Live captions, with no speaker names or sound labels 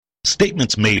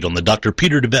Statements made on the Dr.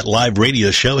 Peter DeVette Live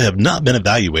radio show have not been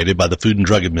evaluated by the Food and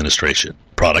Drug Administration.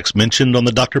 Products mentioned on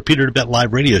the Dr. Peter DeVette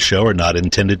Live radio show are not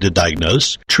intended to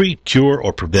diagnose, treat, cure,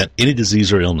 or prevent any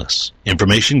disease or illness.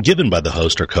 Information given by the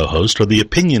host or co-host are the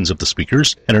opinions of the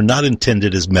speakers and are not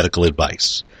intended as medical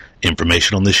advice.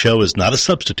 Information on this show is not a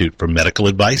substitute for medical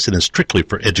advice and is strictly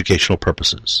for educational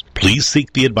purposes. Please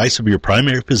seek the advice of your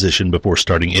primary physician before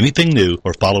starting anything new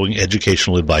or following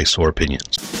educational advice or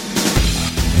opinions.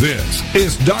 This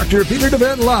is Dr. Peter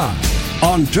DeVette Live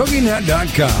on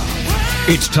TogiNet.com.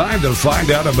 It's time to find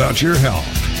out about your health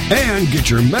and get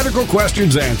your medical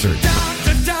questions answered.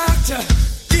 Doctor,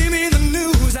 give me the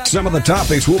news. Some of the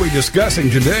topics we'll be discussing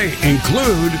today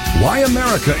include why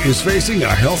America is facing a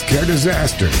healthcare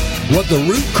disaster, what the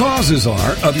root causes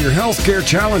are of your healthcare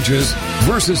challenges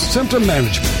versus symptom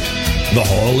management, the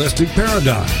holistic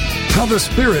paradigm, how the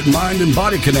spirit, mind, and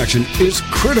body connection is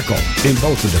critical in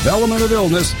both the development of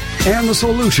illness and the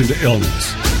solution to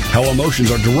illness, how emotions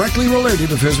are directly related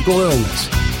to physical illness,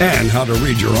 and how to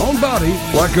read your own body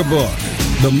like a book.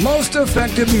 The most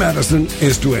effective medicine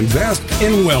is to invest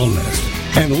in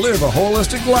wellness and live a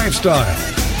holistic lifestyle.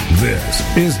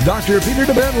 This is Dr. Peter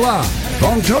DeVette Live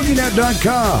on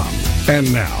TogiNet.com.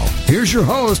 And now, here's your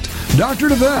host, Dr.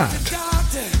 DeVette.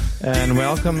 And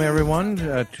welcome, everyone,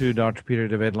 to Dr. Peter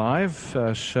DeVette Live.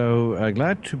 So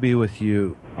glad to be with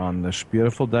you on this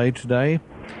beautiful day today.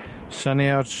 Sunny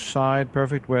outside,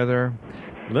 perfect weather,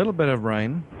 a little bit of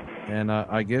rain. And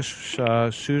I guess,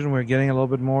 Susan, we're getting a little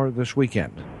bit more this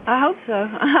weekend. I hope so.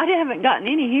 I haven't gotten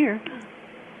any here.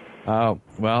 Oh,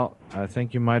 well, I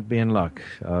think you might be in luck.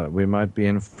 We might be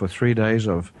in for 3 days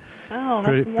of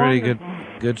pretty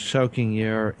good soaking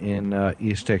year in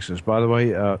East Texas. By the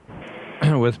way,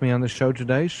 with me on the show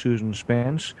today, Susan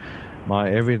Spence,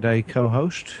 my everyday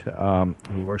co-host,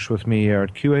 who works with me here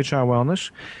at QHI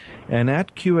Wellness. And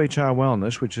at QHI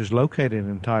Wellness, which is located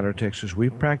in Tyler, Texas,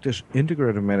 we practice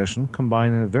integrative medicine,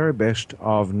 combining the very best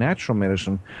of natural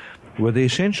medicine with the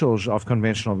essentials of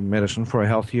conventional medicine for a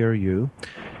healthier you.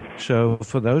 So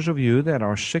for those of you that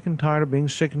are sick and tired of being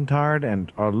sick and tired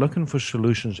and are looking for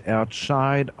solutions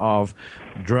outside of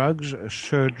drugs,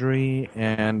 surgery,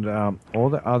 and all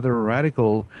the other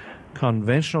radical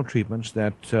conventional treatments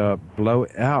that blow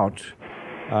out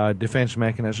defense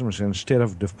mechanisms instead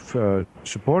of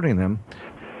supporting them,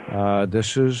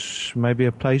 this is maybe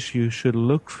a place you should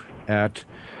look at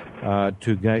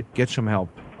to get some help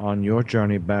on your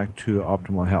journey back to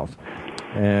optimal health.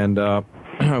 And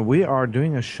we are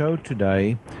doing a show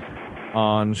today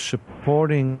on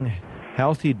supporting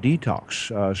healthy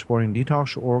detox, supporting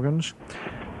detox organs.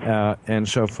 And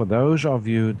so for those of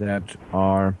you that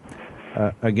are,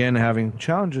 again, having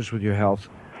challenges with your health,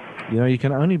 you know, you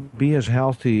can only be as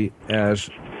healthy as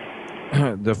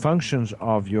the functions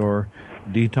of your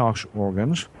detox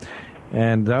organs.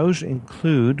 And those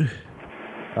include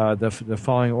the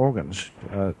following organs.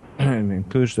 It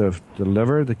includes the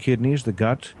liver, the kidneys, the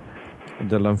gut,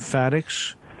 the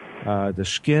lymphatics, the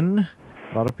skin.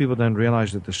 A lot of people don't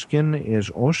realize that the skin is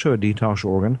also a detox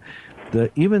organ.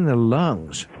 Even the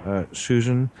lungs,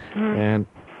 Susan, and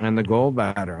the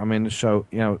gallbladder. I mean, so,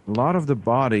 you know, a lot of the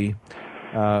body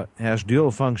has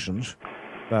dual functions,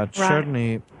 but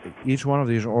certainly each one of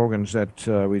these organs that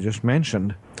we just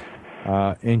mentioned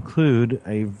include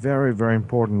a very, very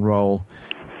important role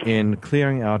in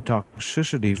clearing out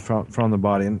toxicity from the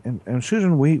body. And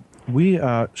Susan, we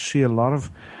see a lot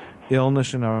of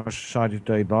illness in our society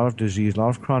today, a lot of disease, a lot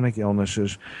of chronic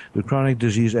illnesses. The chronic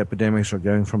disease epidemics are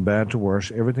going from bad to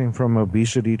worse, everything from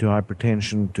obesity to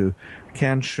hypertension to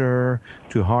cancer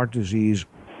to heart disease.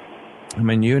 I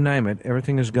mean, you name it,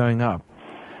 everything is going up.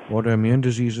 Autoimmune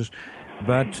diseases.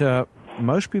 But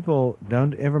most people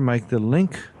don't ever make the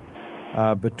link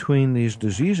between these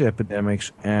disease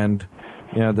epidemics and,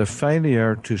 you know, the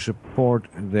failure to support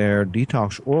their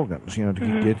detox organs, you know,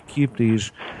 to keep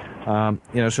these, you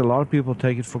know, so a lot of people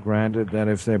take it for granted that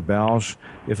if they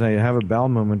have a bowel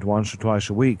movement once or twice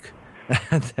a week,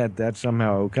 that's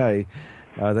somehow okay.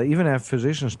 They even have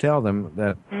physicians tell them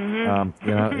that, you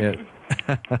know,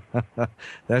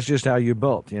 that's just how you're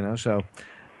built, you know. So,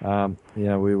 you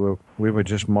know, we were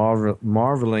just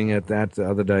marveling at that the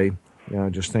other day, you know,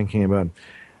 just thinking about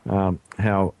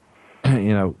how,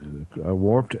 you know,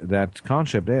 warped that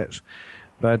concept is.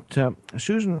 But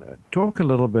Susan, talk a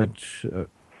little bit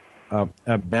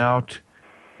about,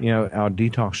 you know, our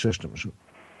detox systems.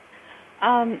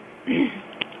 Our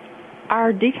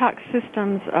detox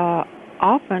systems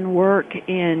often work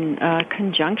in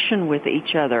conjunction with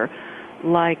each other.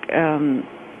 Like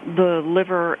the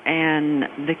liver and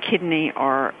the kidney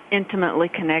are intimately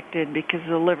connected because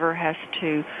the liver has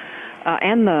to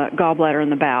and the gallbladder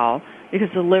and the bowel, because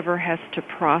the liver has to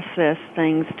process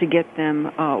things to get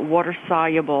them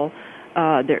water-soluble.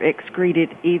 They're excreted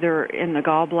either in the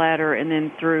gallbladder and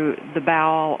then through the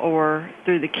bowel or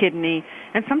through the kidney,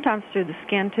 and sometimes through the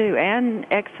skin too, and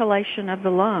exhalation of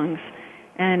the lungs.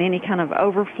 And any kind of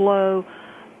overflow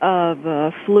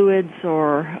of fluids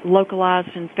or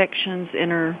localized infections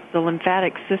enter the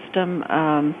lymphatic system.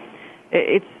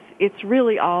 It's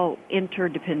really all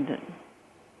interdependent.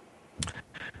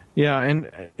 Yeah,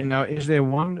 and now, is there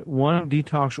one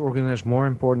detox organ that's more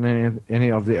important than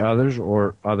any of the others,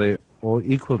 or are they all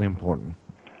equally important?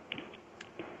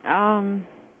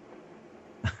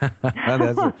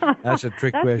 That's a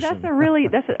trick question.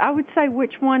 I would say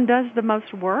which one does the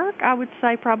most work. I would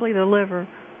say probably the liver,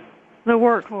 the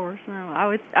workhorse. No, I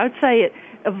would say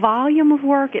a volume of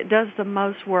work, it does the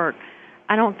most work.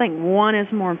 I don't think one is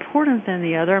more important than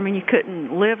the other. I mean, you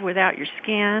couldn't live without your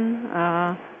skin,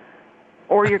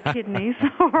 or your kidneys,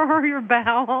 or your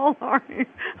bowel,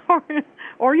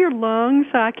 or your lungs.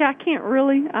 So I can't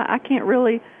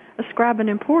really ascribe an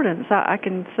importance. I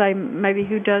can say maybe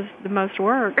who does the most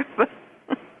work.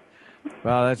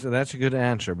 Well, that's a good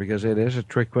answer, because it is a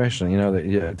trick question. You know,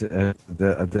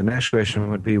 the next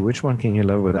question would be, which one can you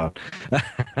live without?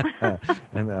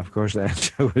 And of course, the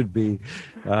answer would be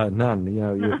none. You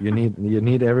know, you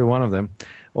need every one of them.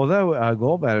 Although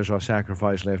gallbladders are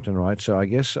sacrificed left and right, so I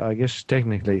guess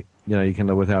technically, you know, you can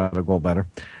live without a gallbladder,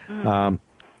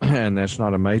 and that's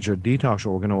not a major detox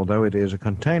organ. Although it is a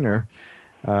container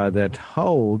that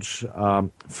holds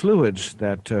fluids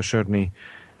that certainly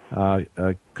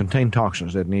contain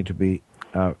toxins that need to be,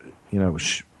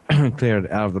 cleared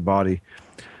out of the body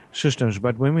systems.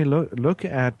 But when we look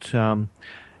at, and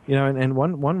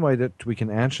one way that we can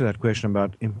answer that question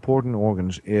about important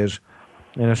organs is,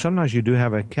 you know, sometimes you do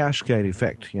have a cascade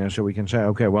effect. You know, so we can say,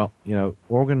 okay, well, you know,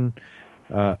 organ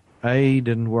A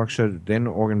didn't work, so then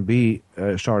organ B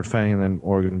started failing, and then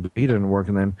organ B didn't work,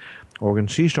 and then organ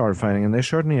C started failing. And there's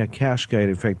certainly a cascade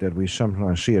effect that we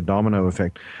sometimes see, a domino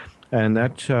effect. And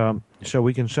that, so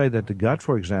we can say that the gut,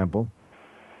 for example,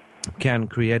 can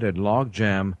create a log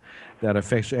jam that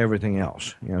affects everything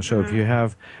else. You know, so if you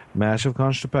have massive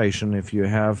constipation, if you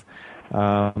have,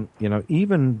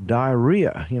 even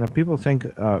diarrhea, you know, people think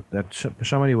that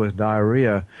somebody with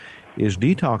diarrhea is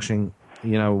detoxing,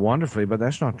 you know, wonderfully, but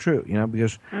that's not true, you know,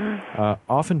 because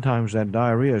oftentimes that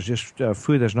diarrhea is just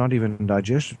food that's not even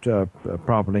digested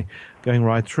properly going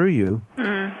right through you.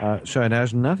 So it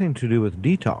has nothing to do with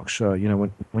detox,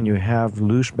 when you have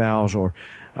loose bowels or,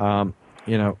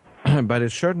 but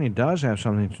it certainly does have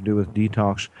something to do with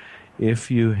detox if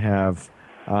you have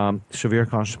severe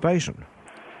constipation,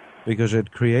 because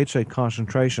it creates a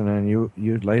concentration, and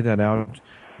you laid that out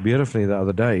beautifully the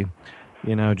other day,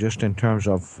 you know, just in terms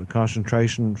of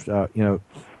concentrations,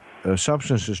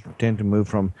 substances tend to move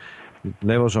from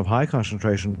levels of high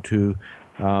concentration to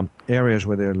areas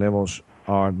where their levels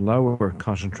are lower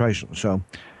concentration. So,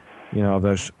 you know,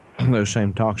 those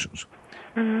same toxins.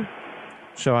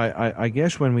 So I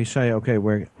guess when we say, okay,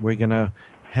 we're going to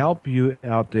help you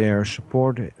out there,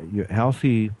 support your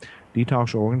healthy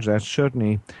detox organs, that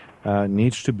certainly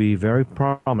needs to be very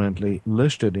prominently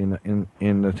listed in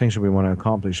the things that we want to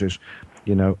accomplish, is,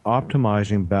 you know,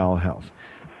 optimizing bowel health.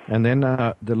 And then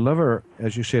the liver,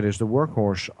 as you said, is the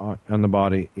workhorse on the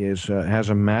body, has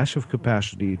a massive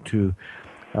capacity to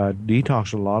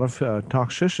detox a lot of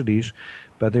toxicities,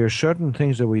 but there are certain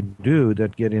things that we do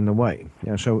that get in the way.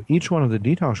 And so each one of the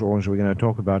detox organs we're going to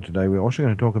talk about today, we're also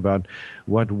going to talk about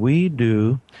what we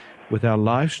do with our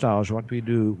lifestyles, what we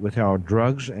do with our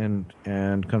drugs and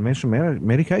conventional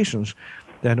medications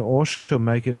that also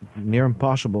make it near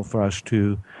impossible for us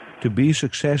to be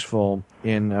successful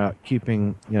in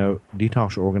keeping, you know,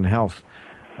 detox organ health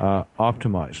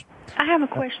optimized. I have a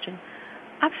question.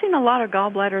 I've seen a lot of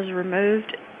gallbladders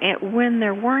removed, and when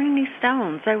there weren't any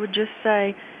stones, they would just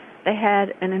say they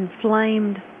had an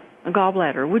inflamed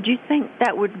gallbladder. Would you think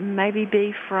that would maybe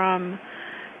be from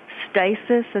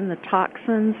stasis and the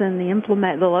toxins and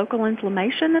the local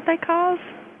inflammation that they cause?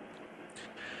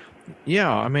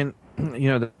 Yeah, I mean, you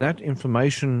know, that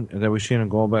inflammation that we see in a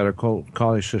gallbladder called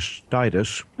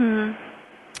cholecystitis,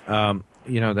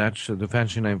 that's the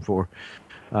fancy name for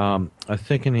a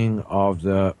thickening of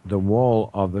the wall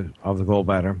of the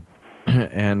gallbladder.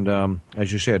 And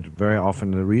as you said, very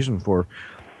often the reason for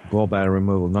gallbladder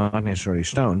removal, not necessarily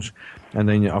stones. And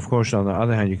then, of course, on the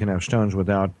other hand, you can have stones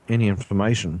without any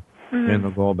inflammation in the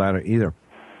gallbladder either.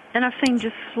 And I've seen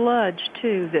just sludge,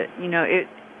 too, that, you know,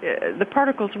 the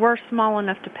particles were small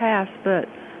enough to pass, but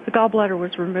the gallbladder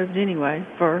was removed anyway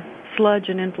for sludge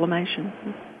and inflammation.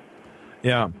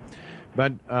 Yeah.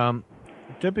 But,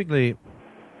 typically,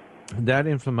 that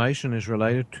inflammation is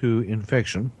related to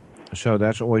infection. So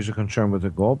that's always a concern with the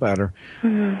gallbladder.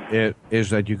 Mm-hmm. It is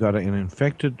that you got an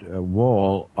infected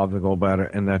wall of the gallbladder,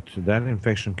 and that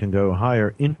infection can go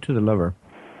higher into the liver,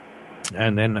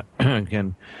 and then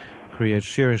can create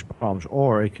serious problems,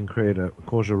 or it can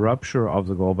cause a rupture of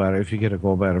the gallbladder if you get a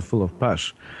gallbladder full of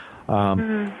pus.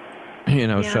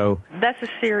 So that's as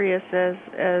serious as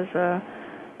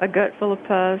a gut full of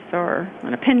pus or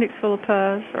an appendix full of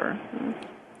pus, or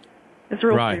it's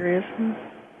real serious.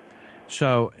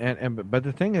 So, but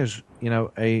the thing is,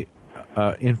 a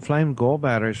inflamed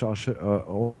gallbladder is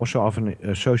also often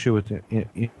associated with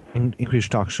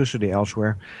increased toxicity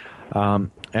elsewhere,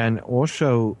 and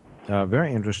also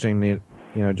very interestingly,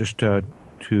 just to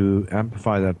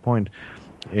amplify that point,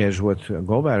 is with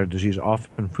gallbladder disease,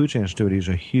 often food sensitivity is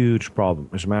a huge problem.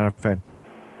 As a matter of fact,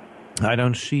 I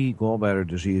don't see gallbladder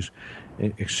disease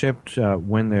except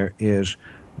when there is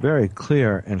very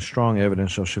clear and strong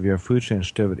evidence of severe food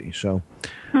sensitivity. So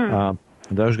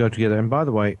those go together. And by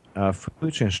the way,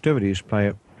 food sensitivities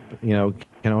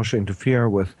can also interfere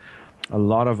with a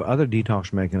lot of other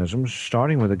detox mechanisms,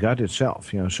 starting with the gut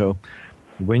itself. So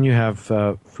when you have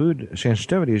food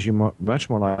sensitivities, you're much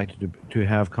more likely to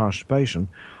have constipation,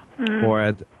 or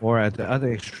at the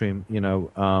other extreme,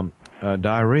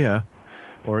 diarrhea,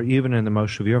 or even in the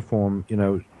most severe form,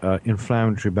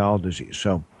 inflammatory bowel disease.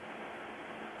 So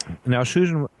now,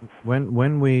 Susan,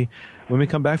 when we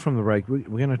come back from the break, we're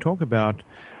going to talk about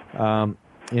a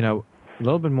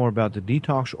little bit more about the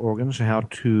detox organs, how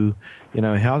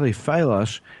they fail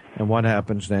us and what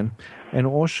happens then, and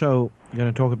also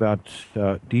going to talk about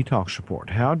detox support.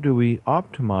 How do we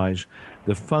optimize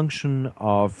the function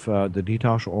of the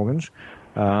detox organs?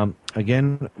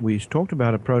 Again, we talked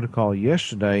about a protocol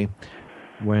yesterday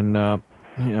when on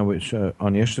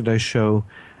yesterday's show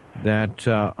that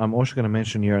I'm also going to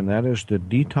mention here, and that is the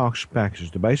detox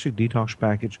package, the basic detox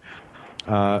package,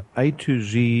 A to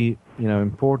Z,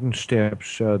 important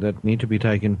steps that need to be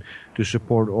taken to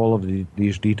support all of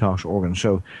these detox organs.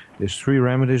 So there's 3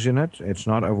 remedies in it. It's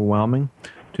not overwhelming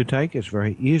to take. It's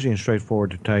very easy and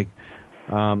straightforward to take.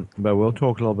 But we'll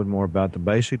talk a little bit more about the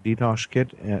basic detox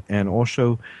kit and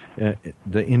also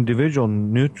the individual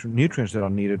nutrients that are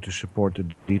needed to support the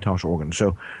detox organs.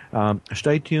 So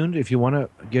stay tuned. If you want to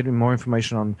get more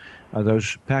information on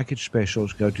those package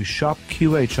specials, go to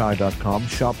shopqhi.com,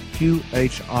 shopqhi.com.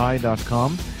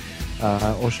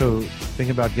 Also, think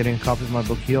about getting a copy of my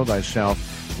book, Heal Thyself.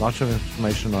 Lots of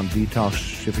information on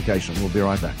detoxification. We'll be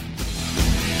right back.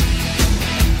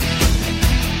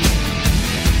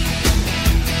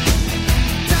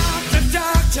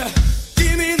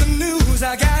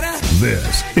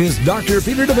 This is Dr.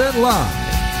 Peter DeVette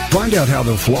Live. Find out how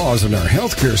the flaws in our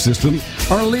healthcare system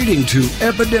are leading to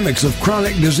epidemics of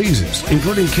chronic diseases,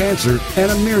 including cancer and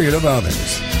a myriad of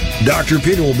others. Dr.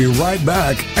 Peter will be right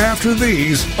back after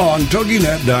these on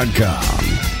TogiNet.com.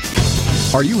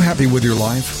 Are you happy with your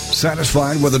life?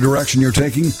 Satisfied with the direction you're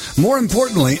taking? More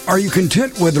importantly, are you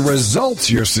content with the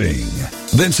results you're seeing?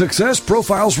 Then Success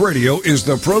Profiles Radio is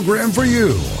the program for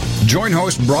you. Join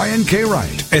host Brian K.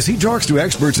 Wright as he talks to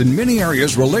experts in many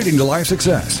areas relating to life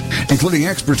success, including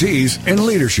expertise in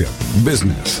leadership,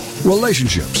 business,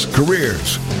 relationships,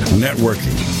 careers,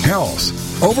 networking, health,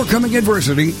 overcoming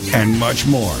adversity, and much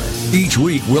more. Each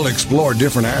week, we'll explore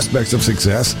different aspects of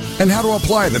success and how to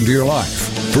apply them to your life.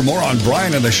 For more on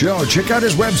Brian and the show, check out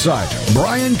his website,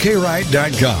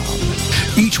 briankwright.com.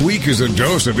 Each week is a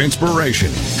dose of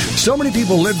inspiration. So many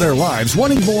people live their lives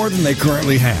wanting more than they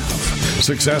currently have.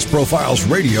 Success Profiles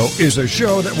Radio is a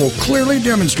show that will clearly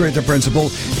demonstrate the principle,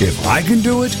 if I can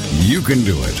do it, you can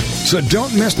do it. So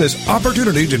don't miss this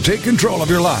opportunity to take control of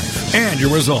your life and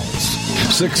your results.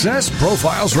 Success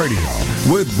Profiles Radio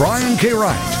with Brian K.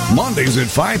 Wright, Mondays at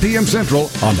 5 p.m. Central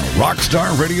on the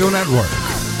Rockstar Radio Network.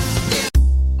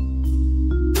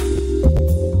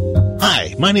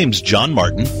 Hi, my name's John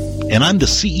Martin, and I'm the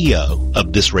CEO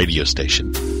of this radio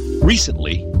station.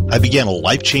 Recently, I began a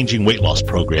life-changing weight loss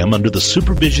program under the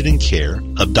supervision and care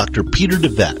of Dr. Peter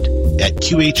DeVette at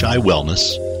QHI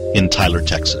Wellness in Tyler,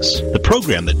 Texas. The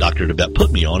program that Dr. DeVette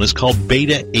put me on is called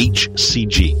Beta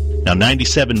HCG. Now,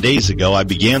 97 days ago, I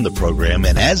began the program,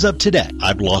 and as of today,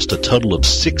 I've lost a total of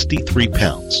 63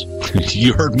 pounds.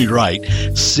 You heard me right,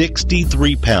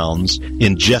 63 pounds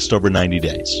in just over 90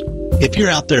 days. If you're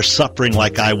out there suffering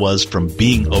like I was from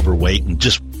being overweight and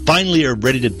just finally are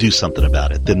ready to do something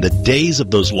about it, then the days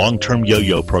of those long-term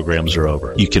yo-yo programs are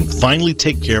over. You can finally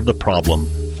take care of the problem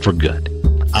for good.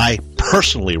 I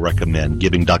personally recommend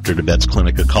giving Dr. DeBette's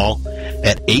clinic a call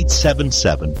at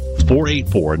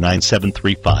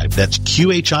 877-484-9735. That's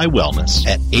QHI Wellness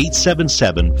at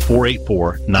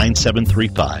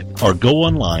 877-484-9735. Or go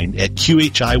online at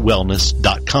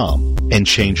QHIWellness.com and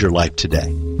change your life today.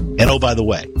 And oh, by the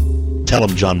way, tell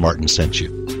them John Martin sent you.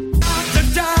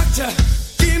 Doctor,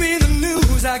 give me the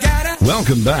news.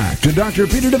 Welcome back to Dr.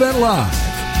 Peter DeBette Live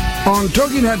on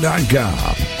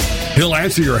TogiNet.com. He'll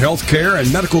answer your health care and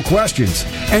medical questions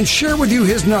and share with you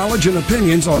his knowledge and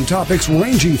opinions on topics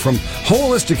ranging from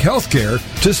holistic health care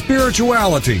to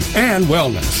spirituality and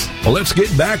wellness. Well, let's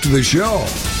get back to the show.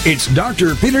 It's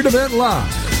Dr. Peter DeBette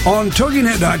Live on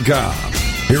TogiNet.com.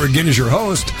 Here again is your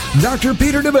host, Dr.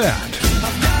 Peter DeBette.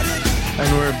 And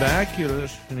we're back. You're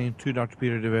listening to Dr.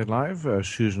 Peter DeBette Live.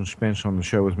 Susan Spence on the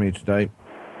show with me today.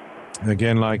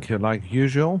 Again, like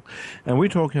usual. And we're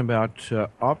talking about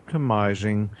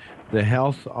optimizing the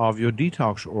health of your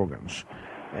detox organs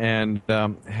and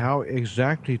how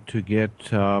exactly to get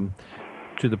to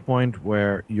the point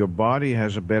where your body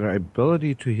has a better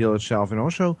ability to heal itself. And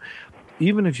also,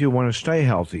 even if you want to stay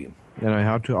healthy,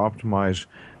 how to optimize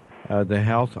the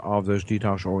health of those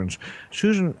detox organs.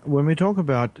 Susan, when we talk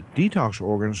about detox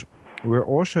organs, we're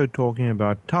also talking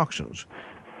about toxins.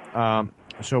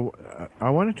 So I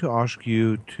wanted to ask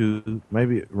you to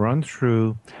maybe run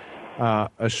through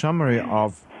a summary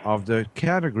of the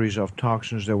categories of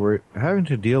toxins that we're having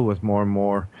to deal with more and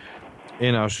more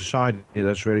in our society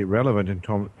that's really relevant in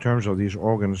terms of these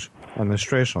organs and the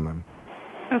stress on them.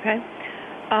 Okay.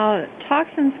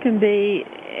 Toxins can be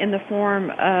in the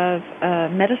form of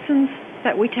medicines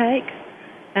that we take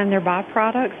and their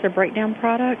byproducts, their breakdown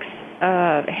products,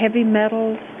 heavy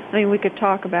metals. I mean, we could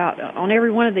talk about, on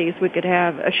every one of these, we could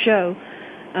have a show.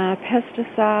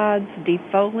 Pesticides,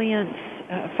 defoliants,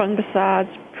 fungicides,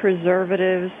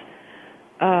 preservatives,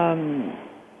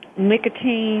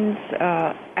 nicotines,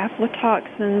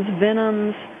 aflatoxins,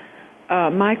 venoms,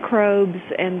 microbes,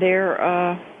 and their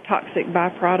toxic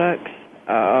byproducts.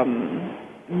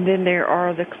 Then there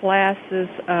are the classes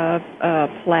of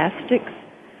plastics,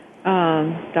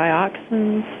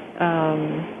 dioxins,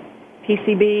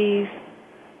 PCBs,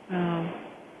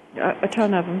 a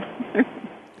ton of them.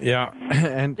 Yeah,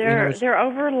 and they're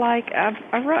over like I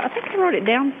think I wrote it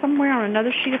down somewhere on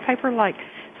another sheet of paper, like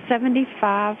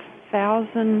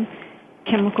 75,000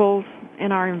 chemicals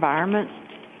in our environment,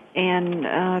 and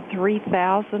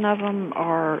 3,000 of them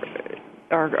are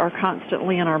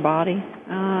constantly in our body.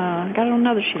 I got it on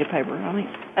another sheet of paper.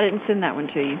 I didn't send that one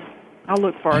to you. I'll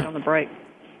look for it on the break.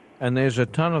 And there's a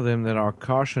ton of them that are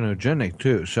carcinogenic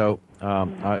too. So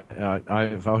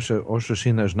I've also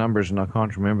seen those numbers, and I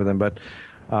can't remember them. But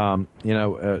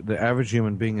the average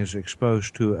human being is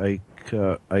exposed to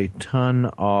a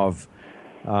ton of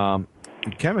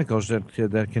chemicals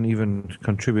that can even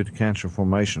contribute to cancer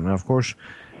formation. Now, of course,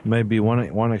 maybe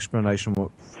one explanation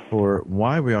for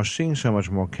why we are seeing so much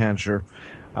more cancer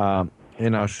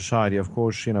in our society. Of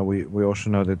course, we also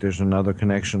know that there's another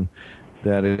connection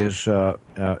that is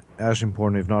as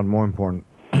important, if not more important,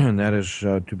 and that is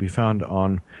to be found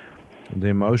on the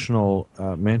emotional,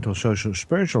 mental, social,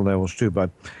 spiritual levels too.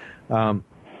 But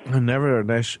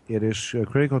nevertheless, it is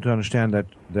critical to understand that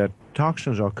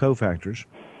toxins are cofactors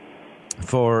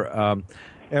for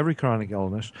every chronic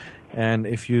illness. And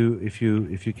if you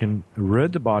can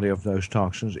rid the body of those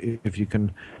toxins, if you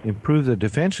can improve the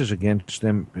defenses against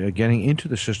them getting into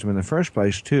the system in the first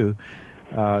place too,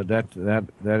 that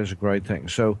is a great thing.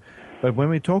 So, but when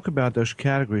we talk about those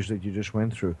categories that you just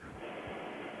went through,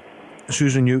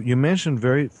 Susan, you mentioned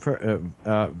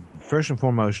first and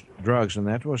foremost drugs, and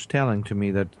that was telling to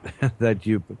me that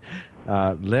you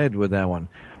led with that one.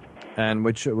 And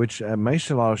which makes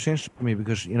a lot of sense to me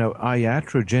because,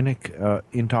 iatrogenic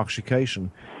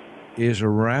intoxication is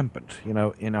rampant,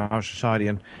 in our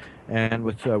society. And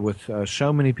with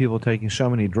so many people taking so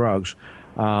many drugs,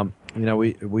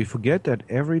 we forget that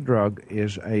every drug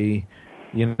is a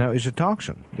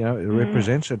toxin. It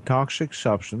represents a toxic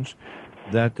substance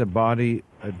that the body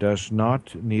does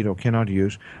not need or cannot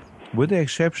use, with the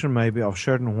exception maybe of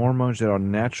certain hormones that are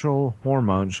natural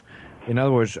hormones. In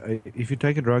other words, if you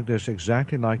take a drug that's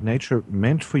exactly like nature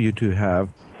meant for you to have,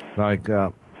 like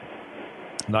a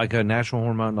natural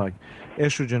hormone like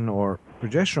estrogen or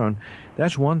progesterone,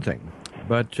 that's one thing.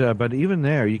 But even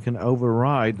there, you can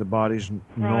override the body's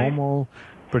normal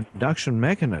production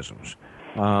mechanisms.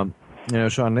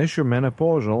 So unless you're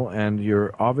menopausal and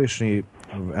you're obviously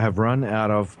have run out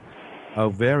of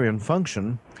ovarian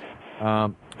function,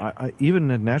 even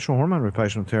the natural hormone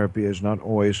replacement therapy is not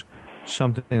always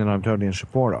something that I'm totally in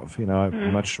support of.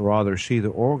 I'd much rather see the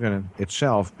organ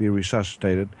itself be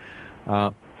resuscitated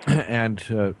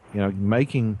and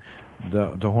making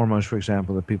the hormones, for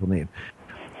example, that people need.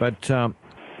 But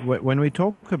when we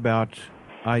talk about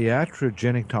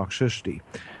iatrogenic toxicity,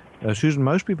 Susan,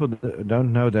 most people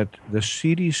don't know that the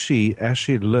CDC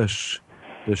actually lists,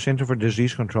 the Center for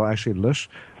Disease Control actually lists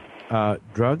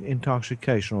drug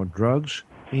intoxication or drugs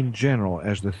in general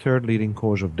as the third leading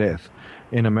cause of death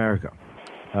in America,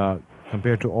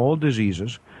 compared to all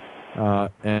diseases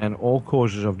and all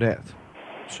causes of death.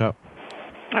 So,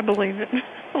 I believe it.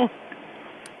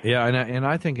 Yeah, and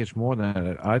I think it's more than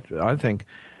that. I think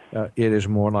it is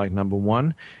more like number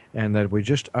one, and that we're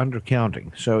just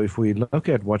undercounting. So if we look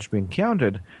at what's being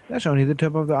counted, that's only the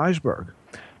tip of the iceberg,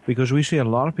 because we see a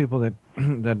lot of people that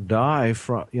that die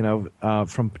from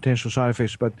from potential side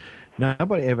effects, but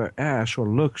nobody ever asks or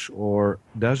looks or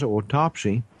does an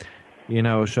autopsy.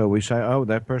 So we say, oh,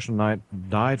 that person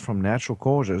died from natural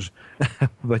causes,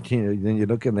 but then you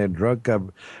look in their drug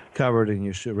cupboard and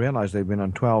you realize they've been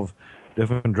on 12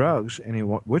 different drugs, any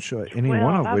one of which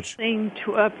I've seen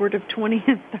upward of 20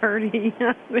 and 30.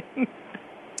 I think.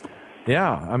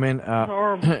 Yeah, I mean,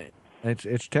 horrible.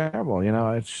 It's terrible.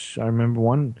 I remember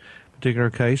one particular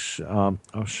case of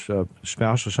a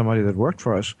spouse of somebody that worked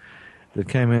for us that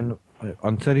came in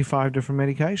on 35 different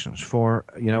medications for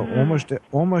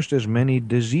almost as many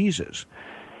diseases.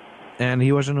 And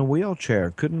he was in a wheelchair,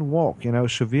 couldn't walk,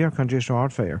 severe congestive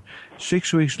heart failure.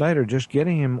 6 weeks later, just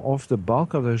getting him off the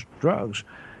bulk of those drugs,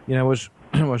 was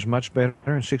much better.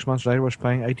 And 6 months later, was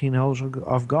playing 18 holes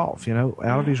of golf,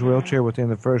 out of his wheelchair within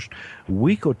the first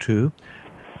week or two.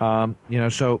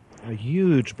 So a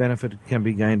huge benefit can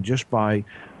be gained just by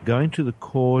going to the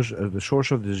cause, the source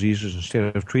of diseases,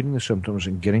 instead of treating the symptoms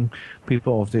and getting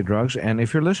people off their drugs. And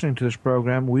if you're listening to this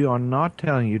program, we are not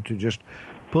telling you to just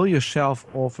pull yourself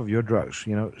off of your drugs.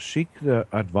 Seek the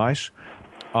advice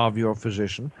of your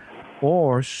physician,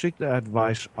 or seek the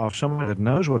advice of someone that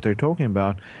knows what they're talking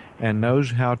about and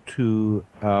knows how to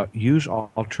use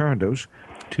alternatives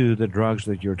to the drugs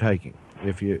that you're taking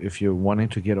if you're wanting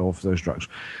to get off those drugs.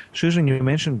 Susan, you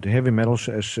mentioned heavy metals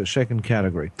as a second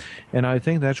category, and I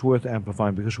think that's worth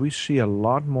amplifying, because we see a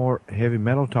lot more heavy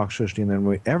metal toxicity than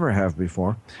we ever have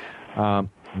before.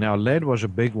 Now, lead was a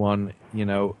big one,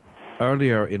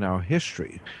 earlier in our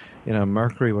history.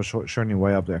 Mercury was certainly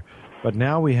way up there. But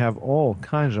now we have all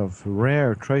kinds of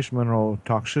rare trace mineral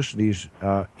toxicities,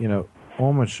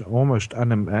 almost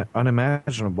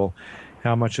unimaginable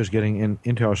how much is getting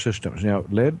into our systems.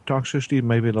 Lead toxicity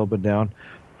may be a little bit down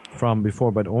from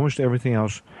before, but almost everything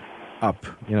else up.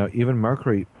 Even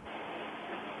mercury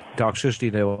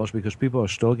toxicity levels, because people are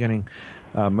still getting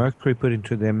mercury put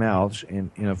into their mouths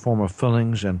in a form of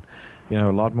fillings, and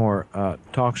a lot more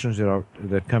toxins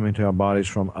that come into our bodies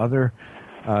from other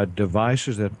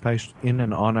devices that are placed in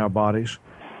and on our bodies.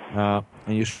 And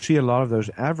you see a lot of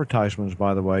those advertisements,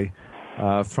 by the way,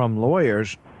 from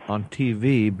lawyers on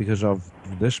TV because of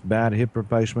this bad hip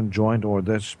replacement joint or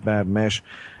this bad mesh.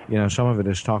 Some of it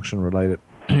is toxin-related,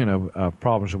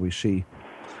 problems that we see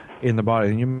in the body.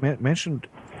 And you mentioned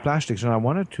plastics, and I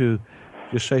wanted to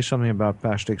just say something about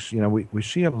plastics. We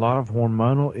see a lot of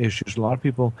hormonal issues. A lot of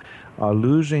people are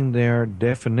losing their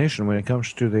definition when it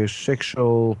comes to their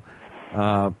sexual,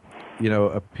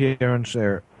 appearance,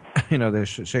 their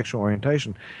sexual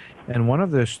orientation. And one of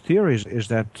those theories is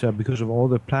that because of all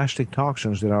the plastic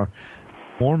toxins that are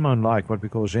hormone-like, what we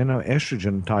call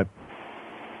xenoestrogen-type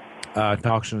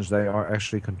toxins, they are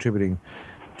actually contributing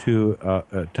to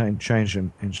a change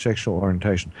in sexual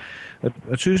orientation.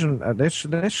 Susan, let's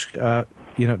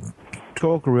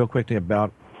talk real quickly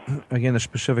about, again, the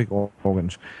specific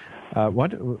organs.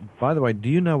 By the way, do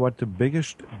you know what the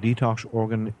biggest detox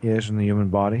organ is in the human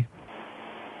body?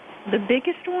 The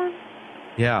biggest one?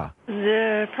 Yeah.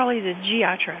 Probably the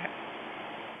GI tract.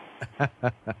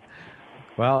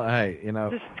 Well, hey,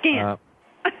 the skin.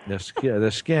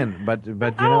 The skin, but I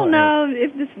don't know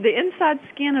if the inside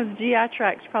skin of GI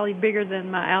tract is probably bigger than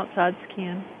my outside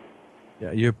skin.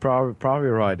 Yeah, you're probably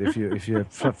right. If you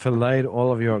filleted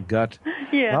all of your gut,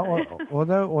 yeah.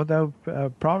 Although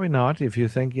probably not. If you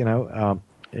think how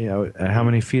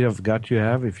many feet of gut you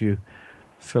have, if you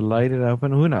fillet it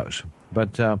open, who knows?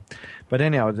 But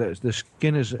anyhow, the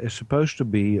skin is supposed to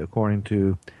be, according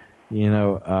to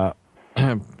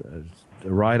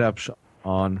write-ups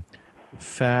on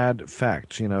fad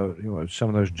facts, some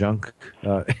of those junk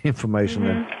information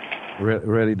that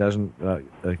really doesn't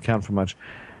count for much.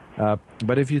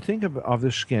 But if you think of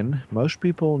the skin, most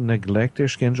people neglect their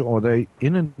skins, or they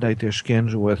inundate their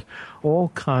skins with all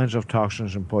kinds of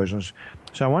toxins and poisons.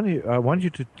 So I want you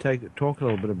to talk a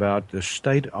little bit about the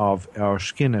state of our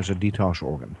skin as a detox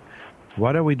organ.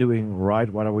 What are we doing right?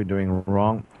 What are we doing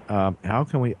wrong? How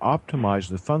can we optimize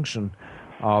the function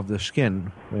of the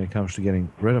skin when it comes to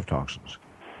getting rid of toxins?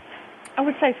 I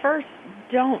would say first,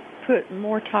 don't put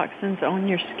more toxins on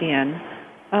your skin.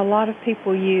 A lot of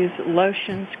people use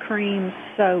lotions, creams,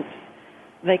 soaps.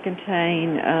 They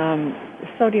contain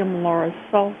sodium lauryl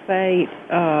sulfate,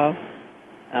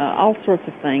 all sorts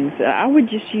of things. I would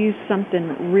just use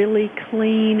something really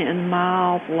clean and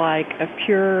mild, like a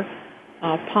pure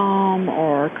palm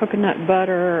or coconut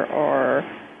butter or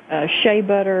shea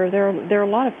butter. There are a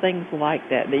lot of things like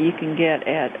that you can get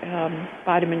at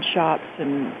vitamin shops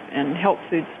and health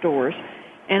food stores.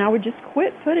 And I would just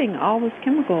quit putting all this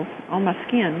chemical on my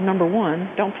skin. Number one,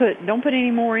 don't put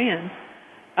any more in.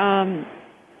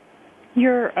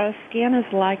 Your skin is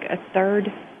like a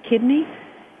third kidney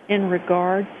in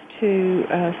regards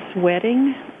to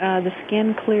sweating. The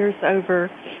skin clears over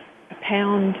a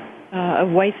pound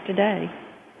of waste a day.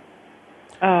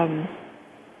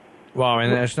 Wow,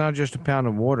 and it's not just a pound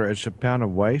of water; it's a pound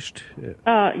of waste.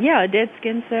 Yeah, dead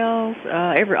skin cells,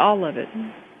 all of it.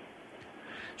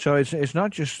 So it's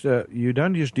not just you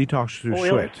don't just detox through oil.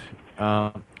 Sweat.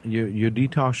 You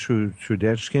detox through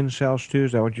dead skin cells too.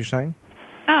 Is that what you're saying?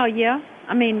 Oh yeah.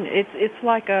 I mean, it's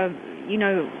like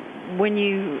when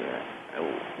you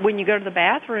go to the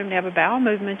bathroom to have a bowel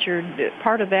movement,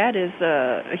 part of that is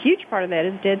a huge part of that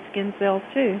is dead skin cells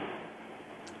too.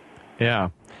 Yeah.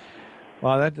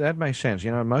 Well, that makes sense.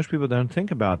 Most people don't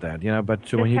think about that.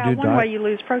 But when you do one way you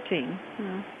lose protein,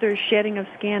 through shedding of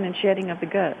skin and shedding of the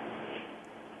gut.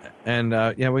 And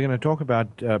we're going to talk about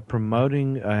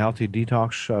promoting healthy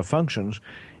detox functions.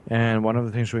 And one of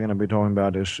the things we're going to be talking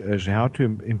about is how to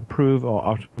improve or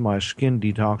optimize skin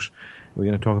detox. We're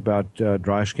going to talk about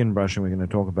dry skin brushing. We're going to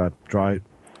talk about dry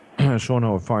sauna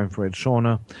or far infrared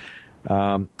sauna,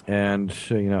 and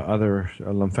other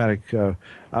lymphatic,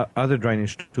 other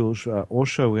drainage tools.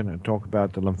 Also, we're going to talk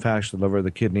about the lymphatics, the liver,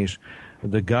 the kidneys,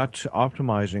 the gut,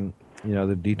 optimizing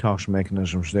the detox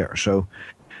mechanisms there. So,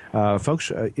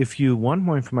 folks, if you want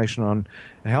more information on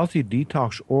healthy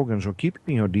detox organs or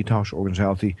keeping your detox organs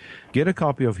healthy, get a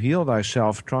copy of Heal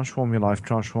Thyself, Transform Your Life,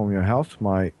 Transform Your Health.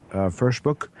 My first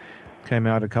book came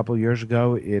out a couple of years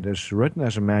ago. It is written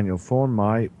as a manual for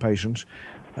my patients,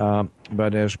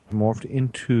 but has morphed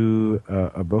into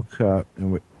a book that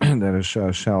is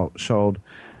sold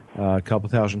a couple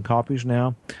thousand copies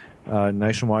now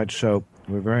nationwide. So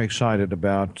we're very excited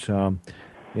about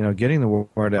getting the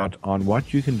word out on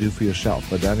what you can do for yourself.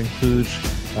 But that includes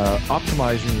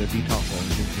optimizing your detox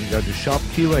organs. You can go to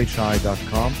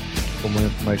shopqhi.com for more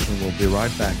information. We'll be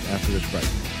right back after this break.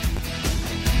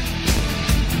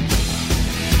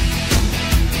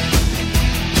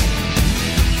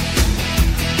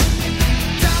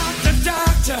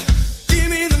 Doctor, give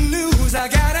me the news. I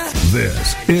gotta.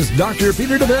 This is Dr.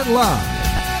 Peter DeVette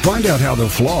Live. Find out how the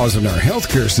flaws in our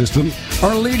healthcare system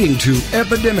are leading to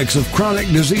epidemics of chronic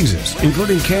diseases,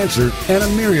 including cancer and a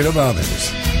myriad of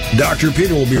others. Dr.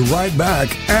 Peter will be right back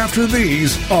after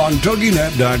these on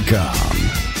TogiNet.com.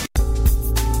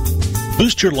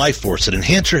 Boost your life force and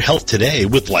enhance your health today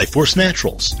with Life Force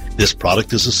Naturals. This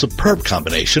product is a superb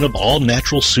combination of all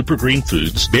natural super green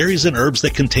foods, berries and herbs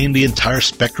that contain the entire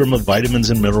spectrum of vitamins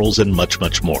and minerals and much,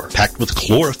 much more. Packed with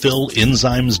chlorophyll,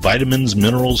 enzymes, vitamins,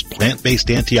 minerals, plant-based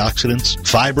antioxidants,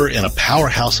 fiber, and a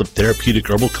powerhouse of therapeutic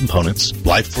herbal components,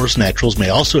 Life Force Naturals may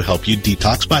also help you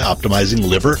detox by optimizing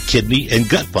liver, kidney, and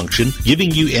gut function, giving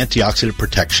you antioxidant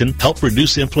protection, help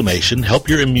reduce inflammation, help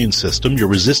your immune system, your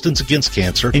resistance against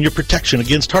cancer, and your protection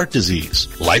against heart disease.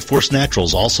 Life Force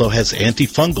Naturals also has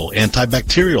antifungal,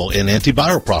 antibacterial, and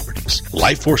antiviral properties.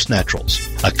 Life Force Naturals,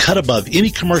 a cut above any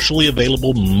commercially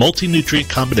available multi-nutrient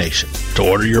combination. To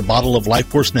order your bottle of Life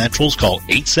Force Naturals, call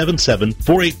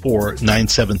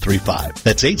 877-484-9735.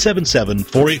 That's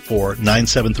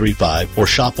 877-484-9735, or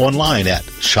shop online at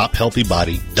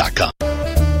shophealthybody.com.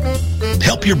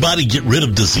 Help your body get rid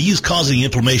of disease-causing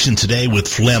inflammation today with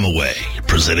Flamaway.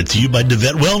 Presented to you by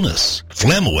DeVette Wellness.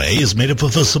 Flamaway is made up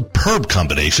of a superb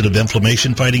combination of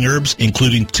inflammation-fighting herbs,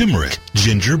 including turmeric,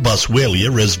 ginger, boswellia,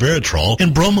 resveratrol,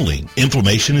 and bromelain.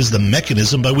 Inflammation is the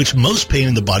mechanism by which most pain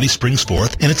in the body springs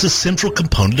forth, and it's a central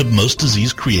component of most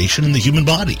disease creation in the human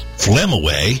body.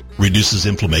 Flamaway reduces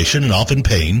inflammation and often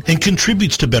pain, and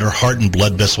contributes to better heart and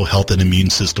blood vessel health and immune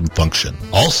system function.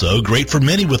 Also great for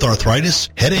many with arthritis,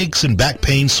 headaches, and back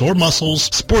pain, sore muscles,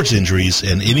 sports injuries,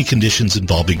 and any conditions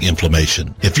involving inflammation.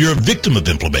 If you're a victim of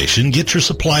inflammation, get your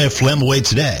supply of Flamaway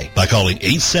today by calling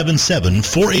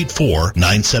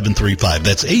 877-484-9735.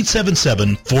 That's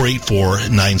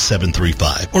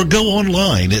 877-484-9735. Or go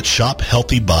online at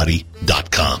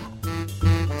shophealthybody.com.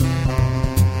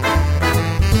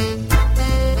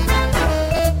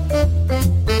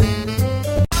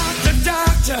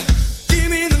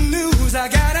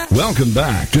 Welcome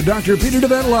back to Dr. Peter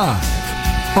DeVette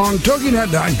Live on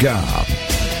TogiNet.com.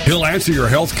 He'll answer your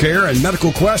health care and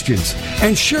medical questions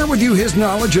and share with you his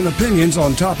knowledge and opinions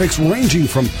on topics ranging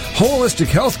from holistic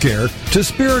health care to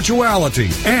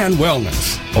spirituality and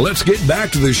wellness. Well, let's get back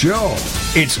to the show.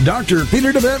 It's Dr.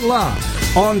 Peter DeVette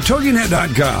Live on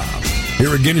TogiNet.com.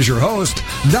 Here again is your host,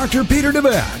 Dr. Peter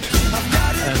DeVette.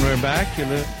 And we're back. You're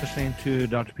listening to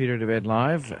Dr. Peter DeVette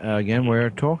Live. Again,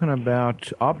 we're talking about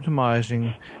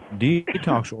optimizing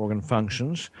detox organ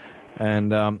functions.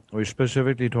 And we're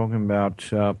specifically talking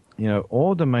about,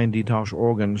 all the main detox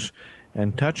organs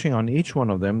and touching on each one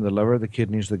of them, the liver, the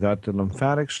kidneys, the gut, the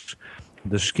lymphatics,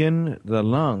 the skin, the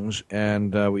lungs,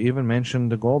 and we even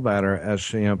mentioned the gallbladder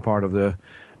as part of the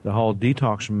whole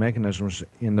detox mechanisms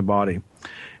in the body.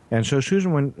 And so,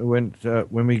 Susan,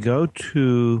 when we go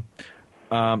to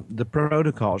the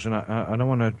protocols, and I don't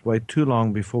want to wait too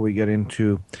long before we get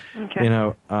into,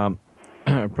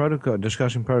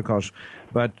 discussing protocols,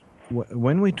 but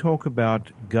when we talk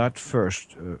about gut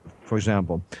first, for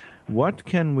example, what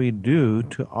can we do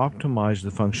to optimize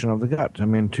the function of the gut? I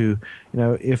mean,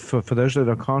 if for those that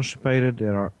are constipated,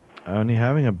 that are only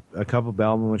having a couple of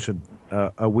bowel movements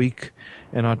a week,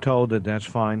 and are told that that's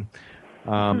fine,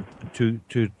 to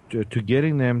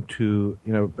getting them to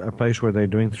a place where they're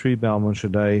doing 3 bowel movements a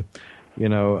day,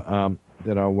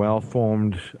 that are well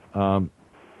formed,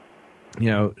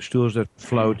 stools that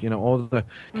float, all the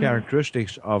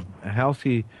characteristics of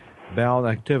healthy bowel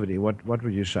activity. What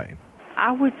would you say?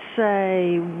 I would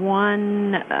say,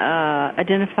 one,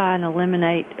 identify and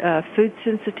eliminate food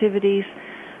sensitivities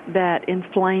that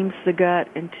inflames the gut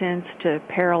and tends to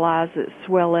paralyze it,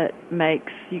 swell it,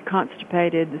 makes you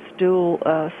constipated, the stool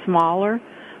smaller,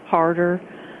 harder.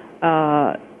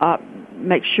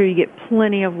 Make sure you get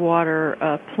plenty of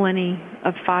water, plenty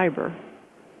of fiber.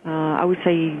 I would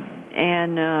say,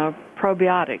 and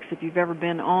probiotics. If you've ever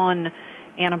been on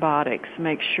antibiotics,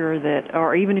 make sure that,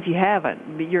 or even if you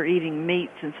haven't, but you're eating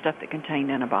meats and stuff that contain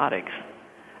antibiotics.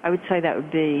 I would say that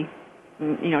would be,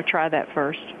 try that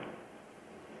first.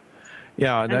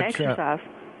 Yeah, that's exercise.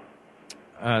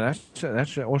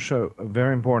 That's also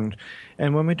very important.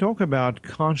 And when we talk about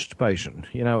constipation,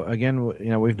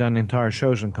 we've done entire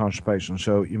shows on constipation,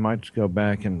 so you might go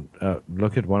back and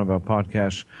look at one of our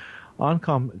podcasts on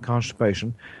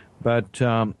constipation. But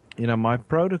my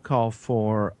protocol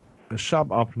for a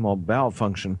suboptimal bowel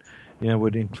function,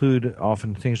 would include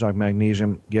often things like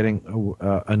magnesium, getting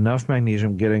enough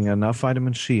magnesium, getting enough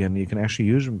vitamin C, and you can actually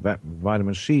use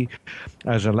vitamin C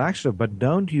as a laxative, but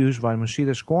don't use vitamin C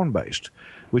that's corn-based,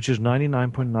 which is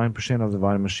 99.9% of the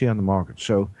vitamin C on the market.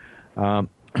 So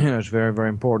it's very, very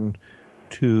important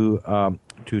to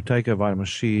take a vitamin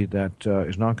C that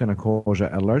is not going to cause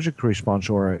an allergic response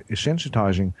or a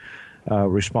sensitizing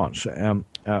response. I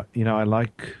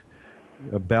like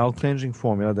a bowel cleansing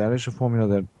formula. That is a formula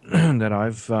that that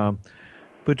I've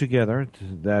put together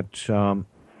that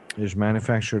is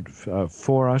manufactured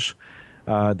for us.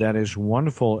 That is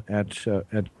wonderful at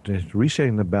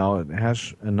resetting the bowel. It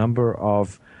has a number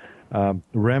of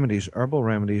remedies, herbal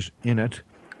remedies in it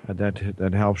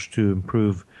that helps to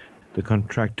improve the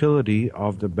contractility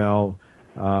of the bowel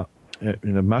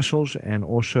in the muscles, and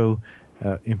also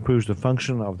improves the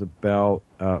function of the bowel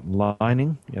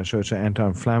lining. So it's an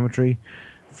anti-inflammatory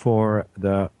for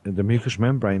the mucous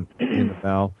membrane in the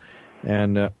bowel,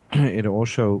 and it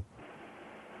also,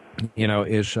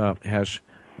 has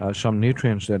some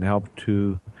nutrients that help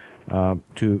to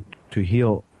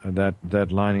heal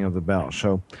that lining of the bowel.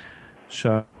 So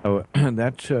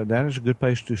that is a good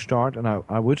place to start. And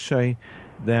I would say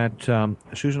that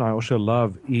Susan, I also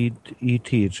love ET.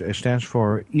 It stands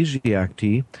for Easiac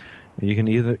tea. You can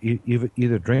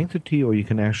either drink the tea, or you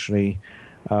can actually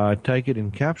take it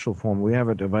in capsule form. We have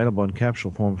it available in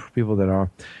capsule form for people that are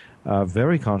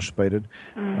very constipated,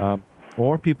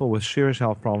 or people with serious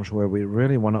health problems where we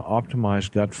really want to optimize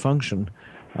gut function.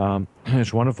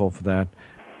 It's wonderful for that.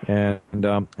 And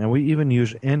we even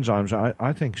use enzymes.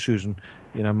 I think, Susan,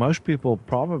 most people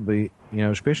probably,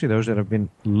 especially those that have been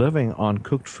living on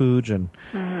cooked foods and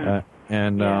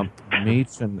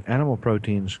meats and animal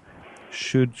proteins,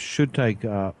 should take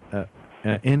good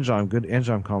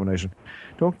enzyme combination.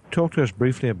 Talk to us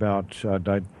briefly about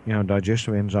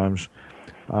digestive enzymes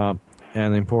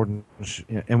and the importance,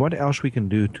 and what else we can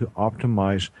do to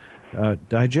optimize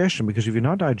digestion. Because if you're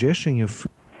not digesting your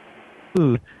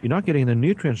food, you're not getting the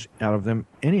nutrients out of them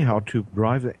anyhow to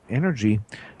drive the energy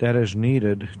that is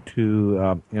needed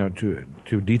to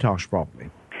detox properly.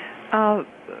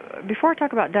 Before I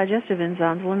talk about digestive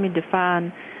enzymes, let me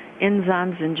define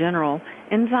enzymes in general.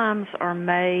 Enzymes are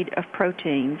made of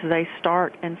proteins. They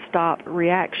start and stop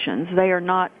reactions. They are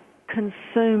not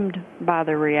consumed by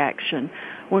the reaction.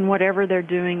 When whatever they're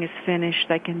doing is finished,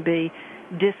 they can be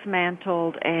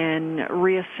dismantled and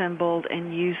reassembled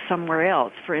and used somewhere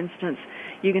else. For instance,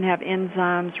 you can have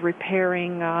enzymes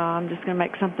repairing, I'm just going to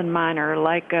make something minor,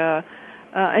 like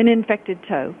an infected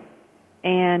toe,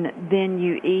 and then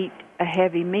you eat a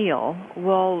heavy meal.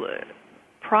 Well,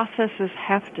 processes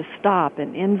have to stop,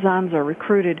 and enzymes are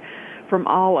recruited from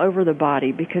all over the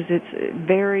body because it's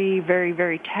very, very,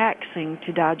 very taxing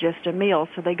to digest a meal.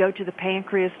 So they go to the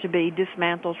pancreas to be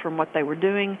dismantled from what they were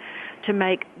doing to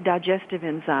make digestive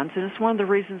enzymes. And it's one of the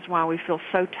reasons why we feel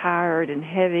so tired and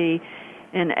heavy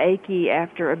and achy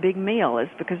after a big meal, is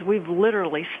because we've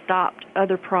literally stopped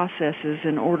other processes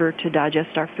in order to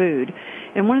digest our food.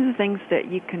 And one of the things that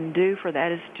you can do for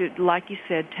that is to, like you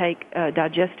said, take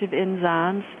digestive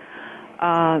enzymes,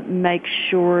 make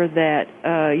sure that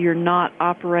you're not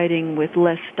operating with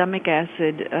less stomach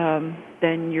acid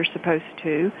than you're supposed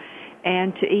to,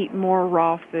 and to eat more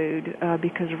raw food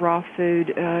because raw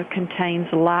food contains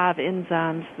live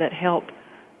enzymes that help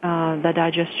the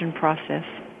digestion process.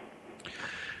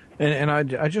 And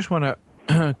I just want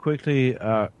to quickly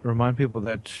remind people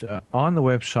that on the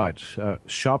website,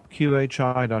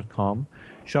 shopqhi.com,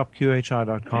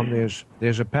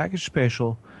 there's a package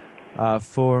special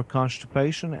for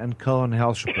constipation and colon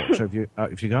health support. So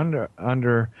if you go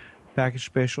under package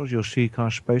specials, you'll see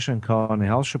constipation and colon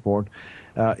health support.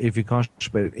 If you're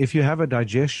constipated, if you have a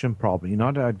digestion problem, you're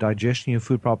not digesting your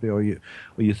food properly,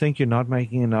 or you think you're not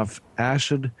making enough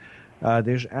acid,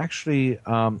 there's actually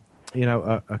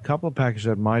a couple of packages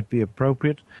that might be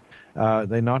appropriate.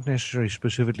 They're not necessarily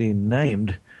specifically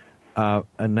named,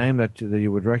 a name that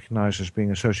you would recognize as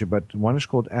being associated, but one is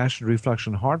called Acid Reflux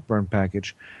and Heartburn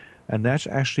Package, and that's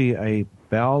actually a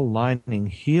bowel lining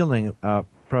healing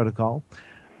protocol,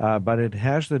 but it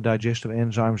has the digestive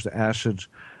enzymes, the acids,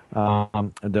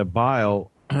 the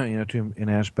bile, to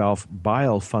enhance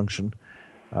bile function,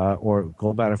 or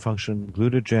gallbladder function,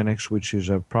 glutagenics, which is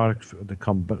a product, the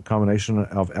combination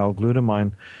of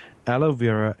L-glutamine, aloe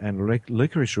vera, and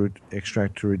licorice root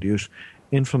extract to reduce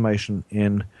inflammation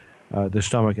in the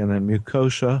stomach, and then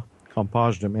mucosa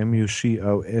compositum,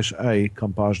 M-U-C-O-S-A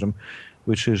compositum,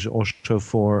 which is also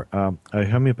for a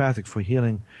homeopathic for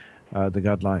healing the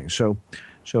gut lining. So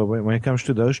when it comes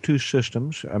to those two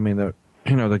systems, I mean,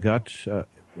 the gut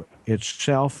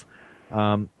itself,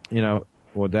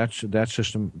 or that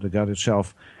system, the gut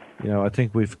itself, I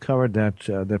think we've covered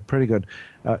that pretty good.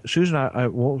 Susan, I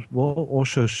will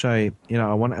also say,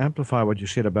 I want to amplify what you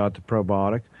said about the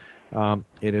probiotic.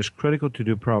 It is critical to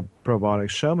do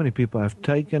probiotics. So many people have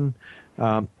taken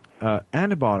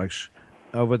antibiotics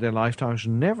over their lifetimes,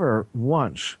 never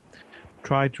once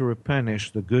tried to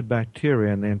replenish the good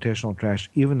bacteria in the intestinal tract,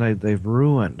 even though they've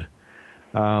ruined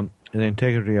the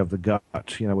integrity of the gut,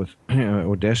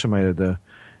 or decimated the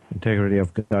integrity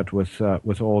of gut with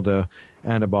all the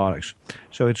antibiotics.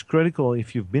 So it's critical,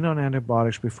 if you've been on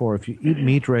antibiotics before, if you eat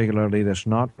meat regularly that's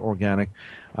not organic,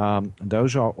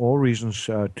 those are all reasons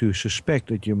to suspect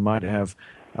that you might have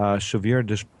severe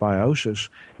dysbiosis.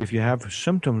 If you have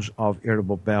symptoms of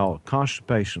irritable bowel,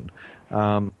 constipation,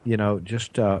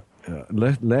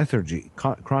 lethargy,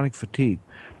 chronic fatigue,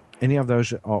 any of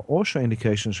those are also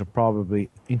indications of probably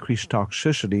increased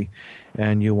toxicity,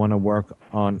 and you want to work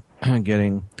on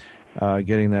getting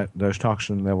those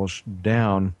toxin levels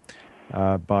down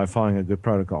by following a good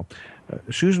protocol.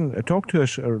 Susan, talk to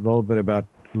us a little bit about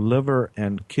liver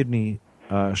and kidney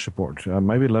support.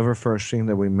 Maybe liver first, seeing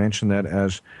that we mentioned that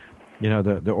as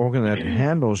the organ that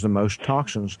handles the most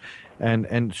toxins,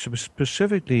 and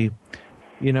specifically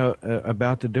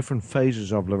about the different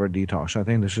phases of liver detox. I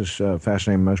think this is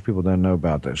fascinating. Most people don't know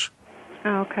about this.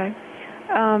 Okay.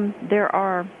 There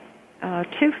are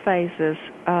two phases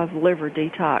of liver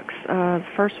detox. The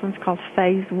first one's called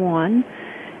phase 1,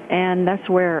 and that's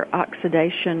where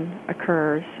oxidation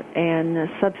occurs, and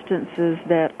substances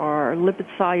that are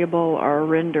lipid-soluble are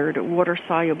rendered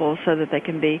water-soluble so that they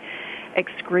can be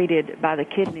excreted by the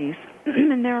kidneys.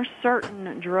 And there are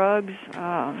certain drugs,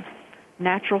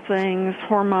 natural things,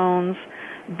 hormones,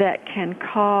 that can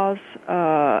cause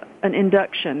an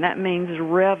induction. That means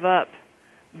rev up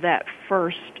that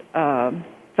first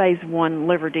phase 1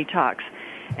 liver detox.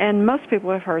 And most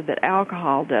people have heard that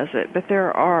alcohol does it, but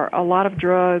there are a lot of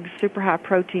drugs, super high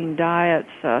protein diets,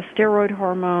 steroid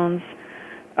hormones,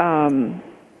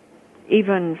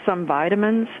 even some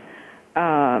vitamins,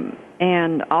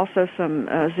 and also some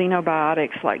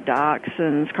xenobiotics like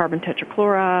dioxins, carbon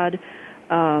tetrachloride,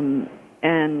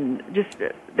 and just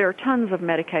there are tons of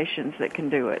medications that can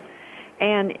do it.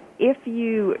 And if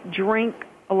you drink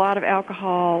a lot of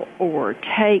alcohol or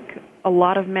take a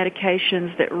lot of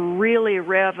medications that really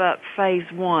rev up phase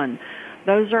 1.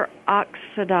 Those are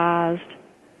oxidized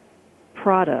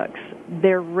products.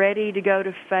 They're ready to go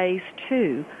to phase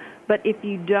 2. But if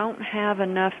you don't have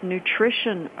enough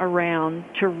nutrition around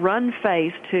to run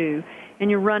phase 2 and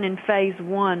you're running phase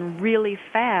 1 really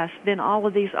fast, then all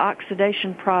of these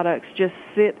oxidation products just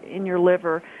sit in your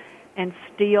liver and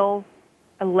steal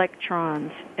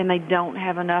electrons, and they don't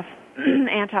have enough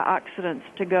antioxidants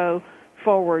to go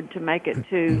forward to make it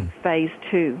to phase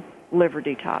 2 liver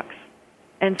detox.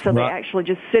 And so they actually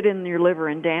just sit in your liver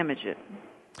and damage it.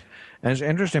 And it's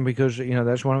interesting because,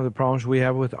 that's one of the problems we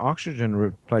have with oxygen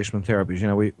replacement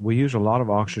therapies. We use a lot of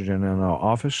oxygen in our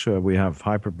office. We have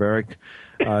hyperbaric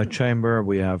chamber.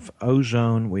 We have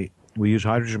ozone. We use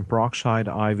hydrogen peroxide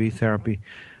IV therapy.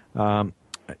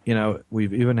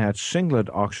 We've even had singlet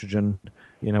oxygen,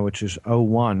 which is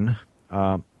O1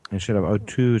 instead of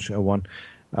O2, it's O1.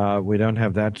 We don't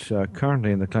have that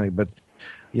currently in the clinic. But,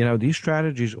 these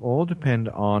strategies all depend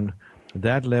on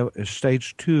that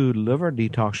stage 2 liver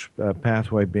detox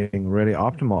pathway being really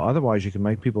optimal. Otherwise, you can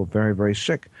make people very, very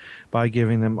sick by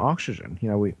giving them oxygen.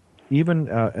 Even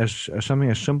as something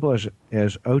as simple as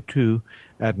O2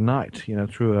 at night,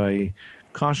 through a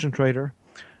concentrator.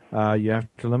 You have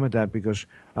to limit that because,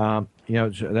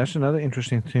 that's another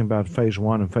interesting thing about phase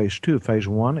 1 and phase 2. Phase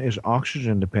 1 is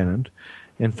oxygen dependent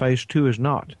and phase 2 is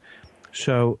not.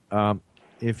 So,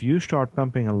 if you start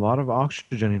pumping a lot of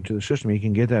oxygen into the system, you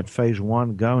can get that phase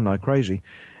 1 going like crazy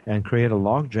and create a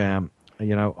logjam,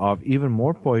 of even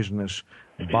more poisonous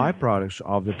byproducts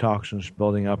of the toxins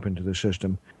building up into the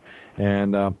system.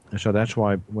 And so that's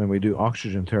why when we do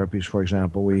oxygen therapies, for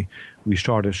example, we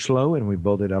start it slow and we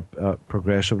build it up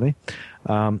progressively.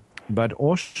 But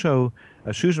also,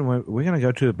 Susan, we're going to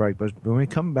go to the break, but when we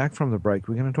come back from the break,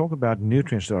 we're going to talk about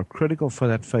nutrients that are critical for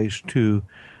that phase 2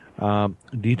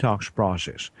 detox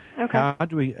process. Okay. How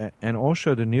do we, and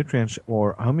also the nutrients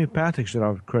or homeopathics that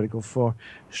are critical for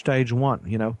stage 1,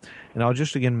 And I'll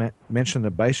just again mention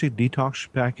the basic detox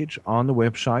package on the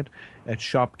website at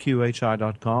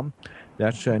shopqhi.com.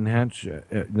 That's enhanced,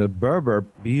 the Berber,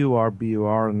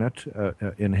 B-U-R, and that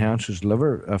enhances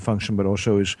liver function, but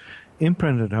also is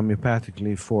imprinted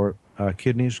homeopathically for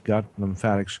kidneys, gut,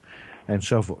 lymphatics, and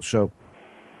so forth. So,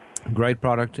 great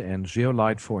product, and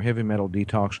zeolite for heavy metal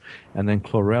detox, and then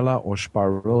chlorella or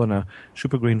spirulina,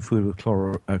 super green food with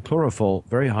chlorophyll,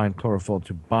 very high in chlorophyll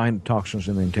to bind toxins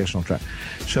in the intestinal tract.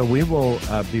 So we will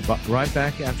be right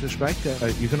back after this break.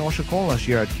 You can also call us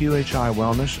here at QHI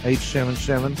Wellness,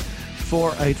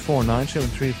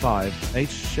 877-484-9735,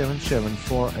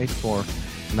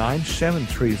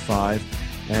 877-484-9735,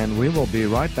 and we will be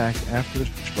right back after this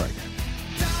break.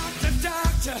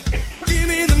 Doctor, give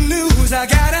me the news, I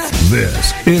gotta.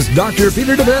 This is Dr.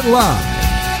 Peter DeVette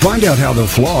Live. Find out how the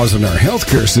flaws in our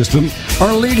healthcare system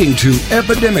are leading to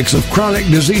epidemics of chronic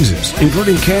diseases,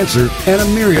 including cancer and a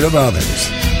myriad of others.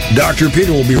 Dr.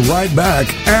 Peter will be right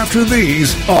back after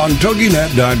these on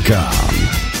TogiNet.com.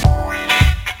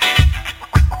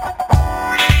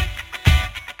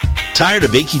 Tired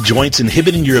of achy joints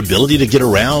inhibiting your ability to get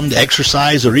around,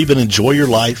 exercise, or even enjoy your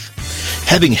life?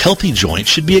 Having healthy joints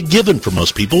should be a given for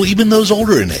most people, even those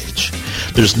older in age.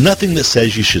 There's nothing that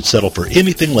says you should settle for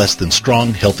anything less than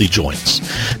strong, healthy joints.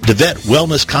 DeVette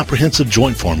Wellness Comprehensive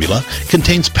Joint Formula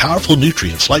contains powerful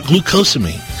nutrients like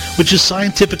glucosamine, which is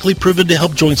scientifically proven to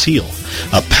help joints heal.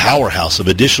 A powerhouse of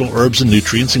additional herbs and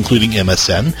nutrients including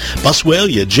MSM,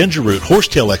 boswellia, ginger root,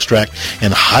 horsetail extract,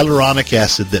 and hyaluronic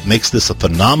acid that makes this a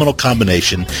phenomenal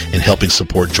combination in helping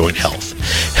support joint health.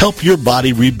 Help your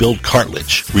body rebuild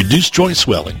cartilage, reduce joint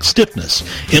swelling, stiffness,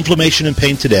 inflammation, and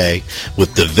pain today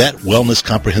with the DeVette Wellness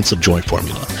Comprehensive Joint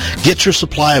Formula. Get your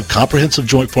supply of Comprehensive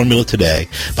Joint Formula today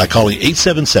by calling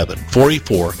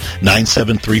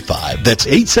 877-484-9735. That's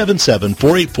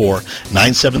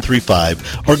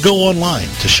 877-484-9735, or go online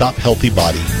to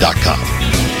shophealthybody.com.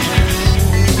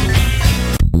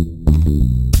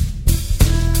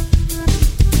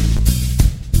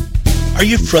 Are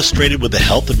you frustrated with the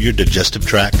health of your digestive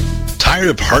tract? Tired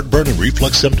of heartburn and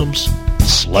reflux symptoms?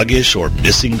 Sluggish or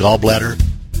missing gallbladder?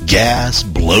 Gas,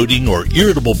 bloating, or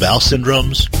irritable bowel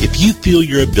syndromes? If you feel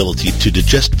your ability to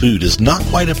digest food is not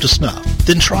quite up to snuff,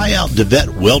 then try out DeVette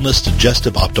Wellness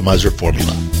Digestive Optimizer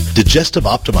Formula. Digestive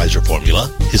Optimizer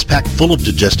Formula is packed full of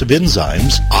digestive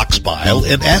enzymes, ox bile,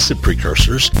 and acid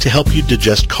precursors to help you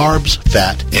digest carbs,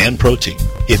 fat, and protein.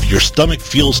 If your stomach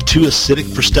feels too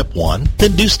acidic for step 1,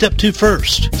 then do step 2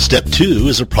 first. Step 2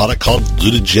 is a product called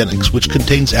Glutagenics, which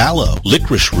contains aloe,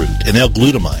 licorice root, and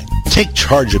L-glutamine. Take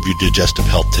charge of your digestive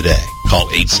health today. Call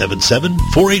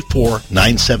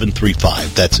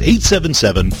 877-484-9735. That's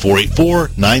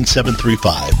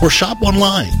 877-484-9735. Or shop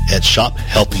online at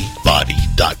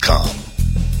shophealthybody.com.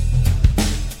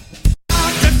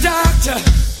 Doctor,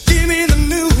 give me the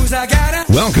news. I gotta.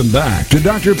 Welcome back to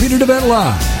Dr. Peter DeVette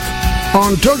Live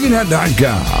on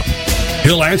TogiNet.com.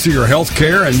 He'll answer your health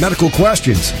care and medical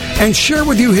questions and share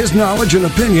with you his knowledge and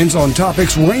opinions on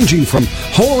topics ranging from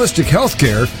holistic health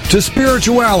care to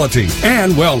spirituality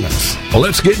and wellness. Well,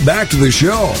 let's get back to the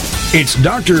show. It's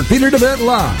Dr. Peter DeVette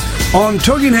Live on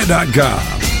TogiNet.com.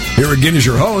 Here again is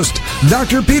your host,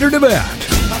 Dr. Peter DeVette.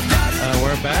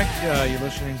 We're back. You're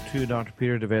listening to Dr.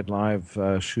 Peter DeVette Live.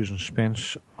 Susan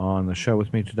Spence on the show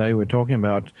with me today. We're talking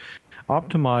about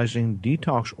optimizing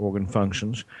detox organ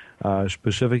functions,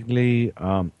 specifically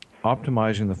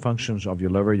optimizing the functions of your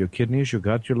liver, your kidneys, your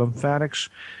gut, your lymphatics,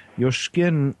 your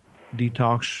skin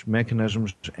detox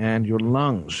mechanisms, and your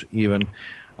lungs even.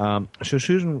 So,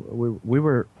 Susan, we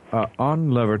were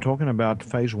on liver talking about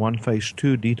phase 1, phase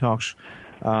 2 detox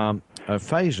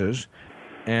phases.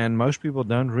 And most people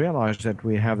don't realize that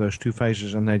we have those two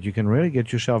phases and that you can really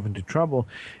get yourself into trouble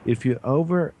if you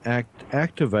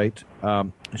activate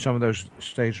some of those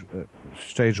stage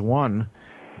 1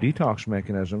 detox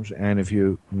mechanisms, and if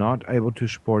you're not able to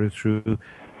support it through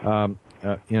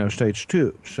stage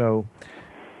 2. So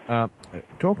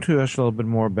talk to us a little bit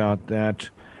more about that.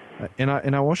 And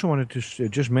I also wanted to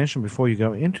just mention before you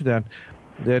go into that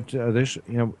this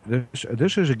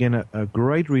is again a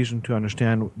great reason to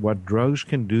understand what drugs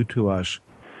can do to us.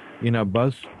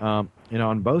 Both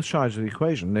on both sides of the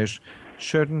equation. There's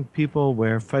certain people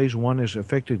where phase 1 is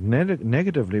affected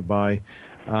negatively by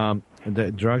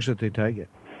the drugs that they take,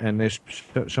 and there's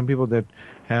some people that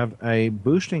have a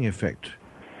boosting effect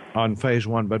on phase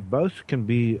 1, but both can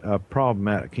be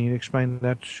problematic. Can you explain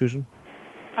that, Susan?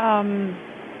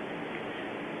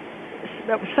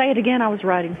 Say it again. I was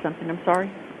writing something. I'm sorry.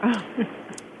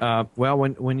 Well,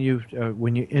 when you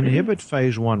inhibit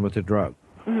phase 1 with a drug,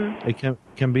 it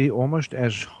can be almost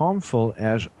as harmful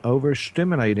as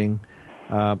overstimulating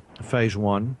phase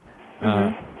 1.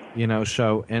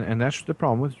 So and that's the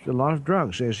problem with a lot of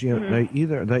drugs is they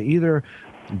either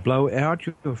blow out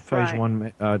your phase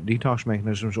 1 detox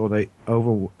mechanisms, or they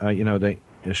they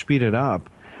speed it up.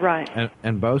 Right.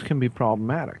 And both can be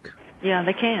problematic. Yeah,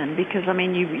 they can, because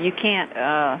you can't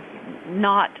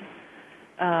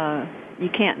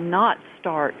not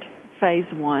start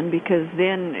phase 1, because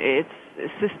then it's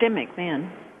systemic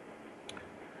then.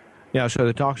 Yeah, so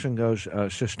the toxin goes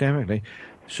systemically.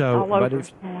 So,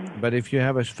 but if you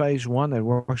have a phase 1 that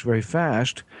works very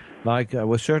fast, like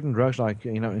with certain drugs, like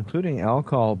including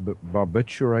alcohol,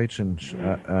 barbiturates, and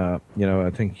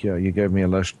I think you gave me a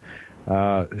list.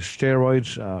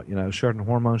 Steroids, certain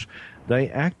hormones, they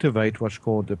activate what's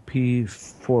called the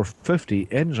P450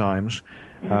 enzymes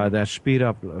that speed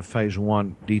up phase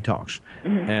 1 detox.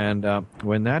 And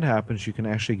when that happens, you can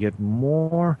actually get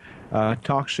more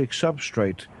toxic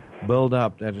substrate build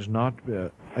up that is not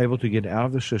able to get out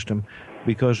of the system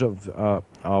because of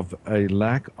a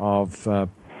lack of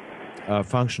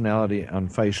functionality on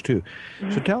phase 2.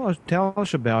 So tell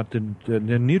us about the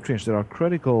nutrients that are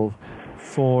critical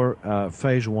for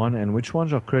phase 1, and which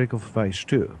ones are critical for phase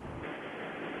 2?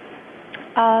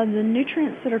 The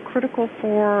nutrients that are critical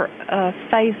for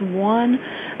phase 1,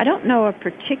 I don't know a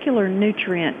particular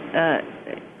nutrient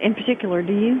in particular.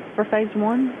 Do you, for phase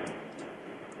 1?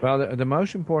 Well, the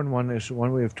most important one is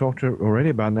one we've talked already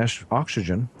about, and that's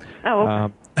oxygen. Oh,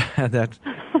 okay. That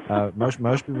most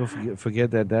people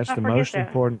forget that that's the most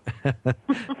important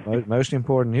most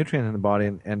important nutrient in the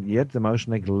body, and yet the most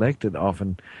neglected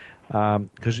often.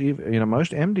 Because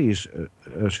most MDs,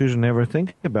 Susan, never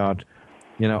think about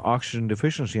oxygen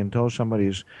deficiency until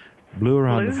somebody's blue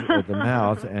around the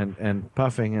mouth and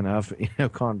puffing enough,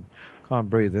 can't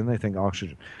breathe. Then they think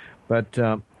oxygen. But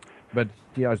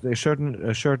yeah, there's certain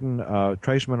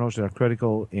trace minerals that are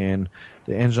critical in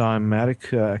the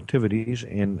enzymatic activities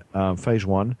in phase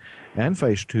 1 and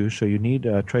phase 2. So you need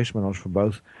trace minerals for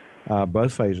both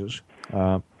phases,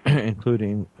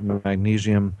 including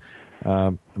magnesium,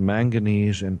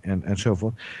 manganese, and so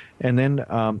forth. And then,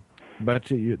 but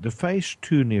the phase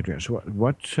 2 nutrients,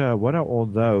 what are all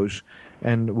those,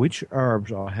 and which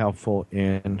herbs are helpful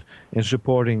in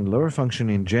supporting liver function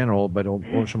in general, but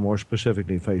also more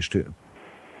specifically phase 2?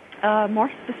 More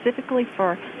specifically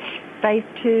for phase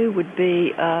 2 would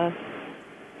be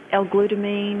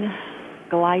L-glutamine,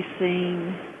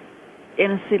 glycine,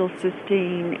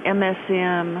 N-acetylcysteine,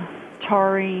 MSM,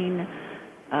 taurine,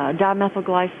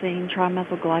 dimethylglycine,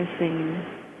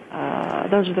 trimethylglycine.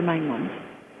 Those are the main ones.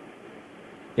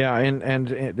 Yeah, and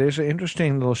there's an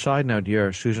interesting little side note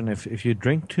here, Susan. If you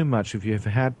drink too much, if you've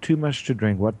had too much to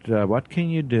drink, what can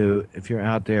you do if you're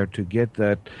out there to get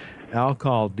that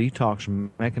alcohol detox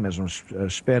mechanism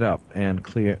sped up and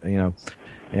cleared?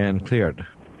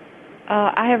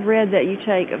 I have read that you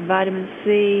take vitamin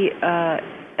C,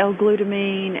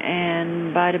 L-glutamine,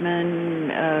 and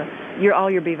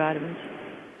all your B vitamins.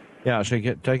 Yeah, so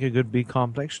take a good B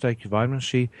complex, take your vitamin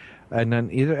C, and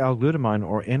then either L-glutamine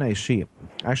or NAC.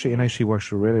 Actually, NAC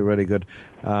works really, really good,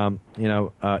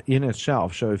 in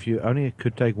itself. So if you only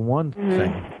could take one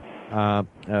thing.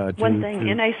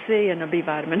 NAC and a B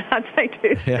vitamin. I'd say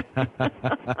two. Yeah.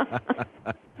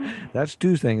 That's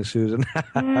two things, Susan.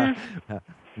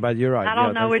 But you're right. I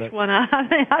don't know which one.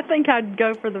 I think I'd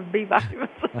go for the B vitamins.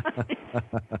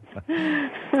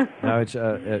 No,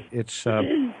 it's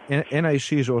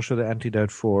NAC is also the antidote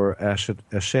for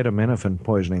acetaminophen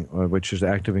poisoning, which is the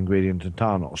active ingredient in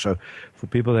Tylenol. So for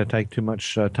people that take too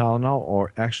much Tylenol,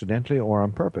 or accidentally or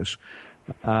on purpose,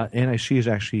 NAC is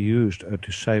actually used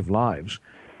to save lives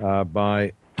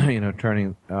by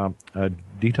turning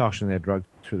detoxing that drug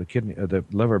through the kidney, the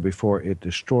liver, before it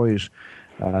destroys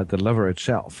the liver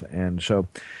itself. And so,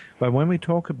 but when we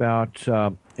talk about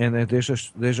and there's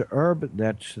a herb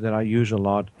that I use a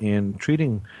lot in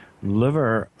treating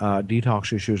liver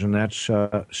detox issues, and that's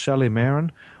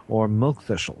salimarin or milk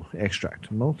thistle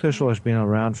extract. Milk thistle has been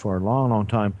around for a long, long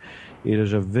time. It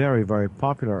is a very, very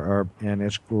popular herb, and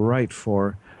it's great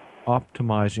for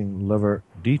optimizing liver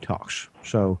detox.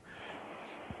 So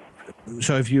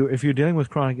if you're dealing with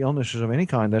chronic illnesses of any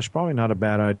kind, that's probably not a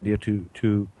bad idea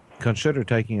to consider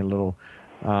taking a little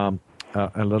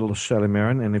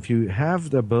salimarin. And if you have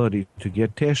the ability to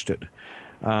get tested,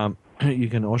 you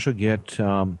can also get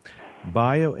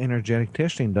bioenergetic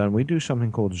testing done. We do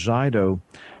something called Zydo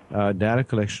data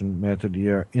collection method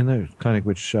here in the clinic,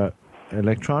 which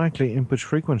electronically inputs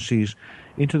frequencies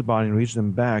into the body and reads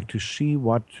them back to see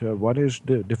what is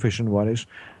deficient, what is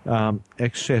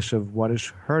excessive, what is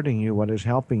hurting you, what is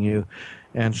helping you,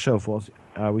 and so forth.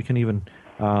 We can even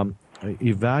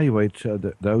evaluate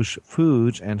those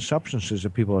foods and substances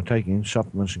that people are taking,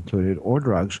 supplements included, or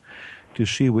drugs, to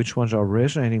see which ones are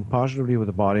resonating positively with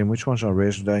the body and which ones are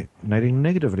resonating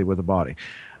negatively with the body.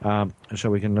 So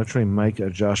we can literally make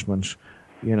adjustments,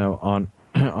 on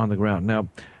the ground. Now,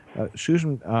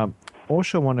 Susan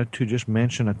also wanted to just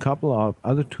mention a couple of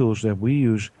other tools that we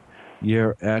use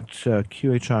here at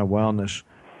QHI Wellness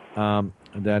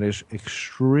that is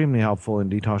extremely helpful in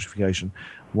detoxification.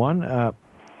 One,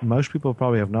 most people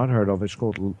probably have not heard of. It's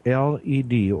called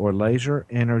LED, or laser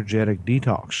energetic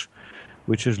detox,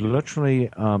 which is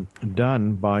literally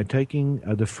done by taking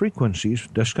the frequencies,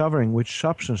 discovering which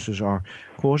substances are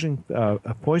causing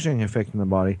a poisoning effect in the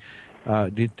body,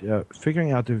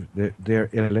 figuring out their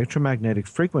electromagnetic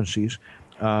frequencies,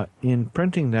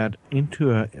 imprinting that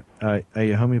into a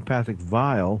homeopathic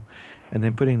vial, and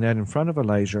then putting that in front of a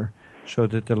laser, so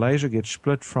that the laser gets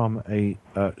split from a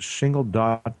single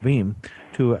dot beam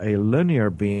to a linear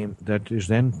beam that is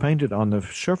then painted on the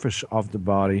surface of the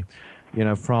body,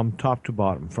 from top to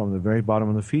bottom, from the very bottom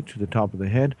of the feet to the top of the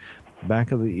head,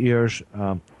 back of the ears,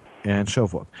 and so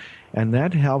forth. And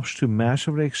that helps to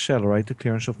massively accelerate the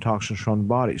clearance of toxins from the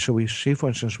body. So we see, for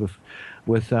instance, with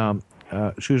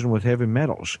Susan, with heavy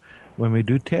metals, when we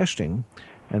do testing,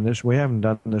 and this, we haven't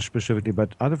done this specifically,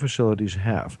 but other facilities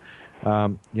have.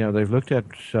 They've looked at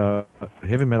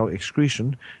heavy metal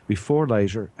excretion before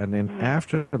laser and then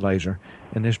after the laser,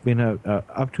 and there's been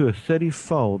up to a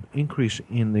 30-fold increase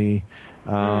in the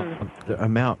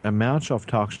amounts of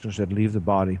toxins that leave the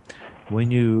body when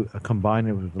you combine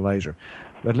it with the laser.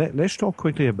 But let's talk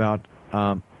quickly about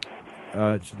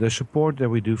the support that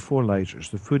we do for lasers,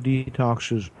 the food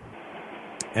detoxes,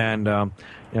 and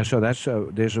so that's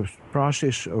there's a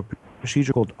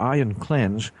procedure called ion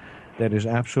cleanse that is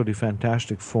absolutely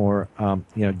fantastic for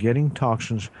getting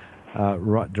toxins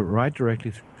right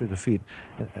directly through the feet.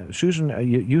 Susan,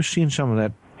 you've seen some of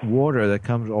that water that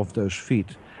comes off those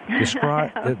feet.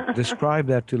 Describe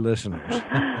that to listeners.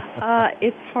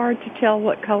 It's hard to tell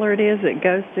what color it is. It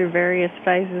goes through various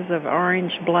phases of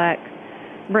orange, black,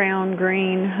 brown,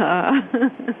 green,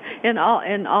 and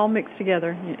all mixed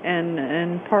together,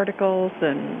 and particles,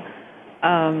 and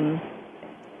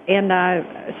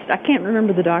I can't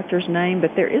remember the doctor's name,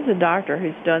 but there is a doctor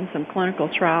who's done some clinical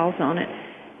trials on it,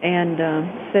 and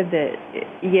said that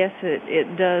yes,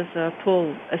 it does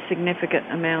pull a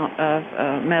significant amount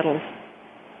of metals.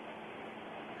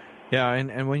 Yeah,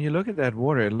 and when you look at that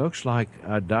water, it looks like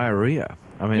diarrhea.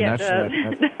 I mean, yeah, that's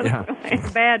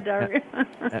it's bad diarrhea.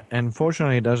 And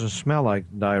fortunately, it doesn't smell like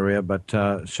diarrhea, but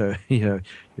so you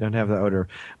don't have the odor.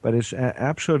 But it's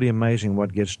absolutely amazing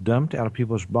what gets dumped out of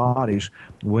people's bodies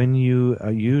when you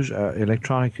use an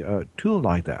electronic tool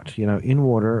like that. In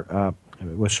water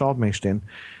with salt mixed in.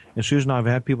 And Susan, I've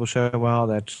had people say, "Well,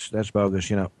 that's bogus."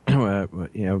 You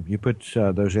put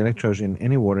those electrodes in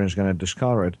any water and it's going to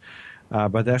discolor it.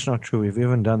 But that's not true. We've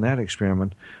even done that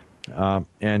experiment.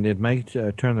 And it may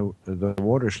turn the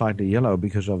water slightly yellow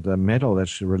because of the metal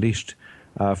that's released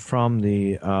from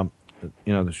the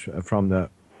from the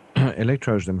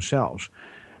electrodes themselves.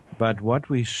 But what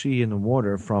we see in the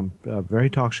water from very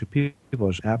toxic people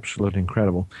is absolutely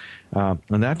incredible,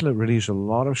 and that releases a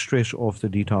lot of stress off the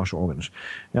detox organs.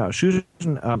 Now, Susan,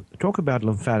 talk about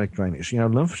lymphatic drainage.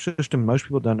 Lymph system most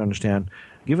people don't understand.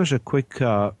 Give us a quick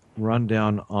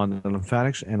rundown on the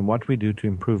lymphatics and what we do to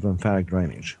improve lymphatic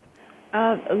drainage.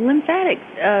 Lymphatic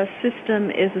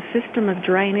system is a system of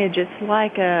drainage. It's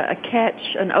like a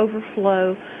catch, an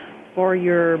overflow for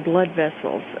your blood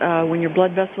vessels. When your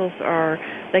blood vessels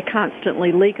they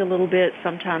constantly leak a little bit,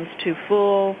 sometimes too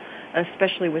full,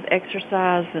 especially with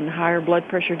exercise and higher blood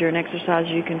pressure during exercise.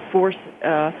 You can force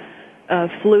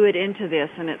fluid into this,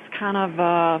 and it's kind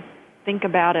of, think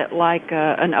about it like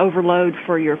an overload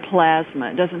for your plasma.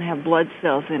 It doesn't have blood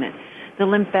cells in it. The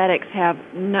lymphatics have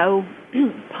no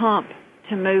pump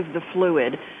to move the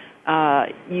fluid.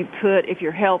 You put, if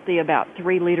you're healthy, about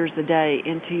 3 liters a day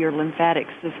into your lymphatic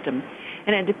system.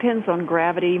 And it depends on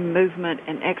gravity, movement,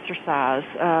 and exercise,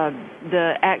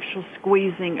 the actual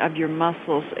squeezing of your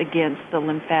muscles against the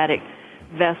lymphatic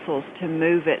vessels to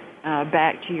move it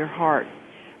back to your heart.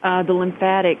 The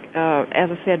lymphatic,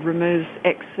 as I said, removes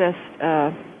excess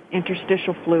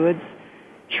interstitial fluids,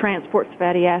 transports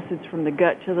fatty acids from the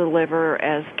gut to the liver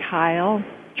as chyle,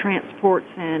 transports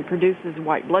and produces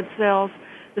white blood cells.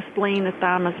 The spleen, the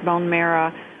thymus, bone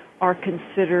marrow are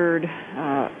considered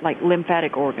like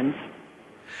lymphatic organs.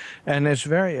 And it's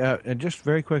just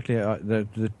very quickly,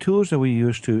 the tools that we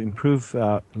use to improve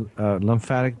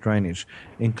lymphatic drainage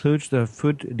includes the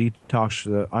food detox,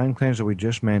 the iron cleanse that we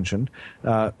just mentioned,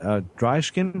 dry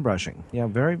skin brushing.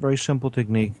 Very, very simple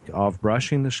technique of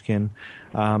brushing the skin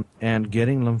and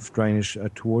getting lymph drainage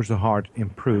towards the heart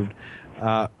improved.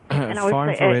 And I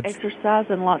would say exercise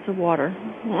and lots of water.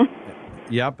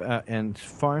 Yep, and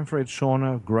far infrared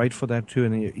sauna, great for that too.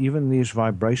 And even these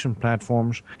vibration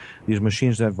platforms, these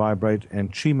machines that vibrate,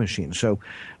 and chi machines. So,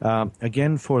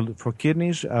 again, for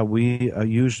kidneys, we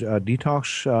use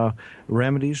detox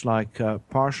remedies like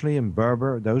parsley and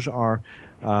berber. Those are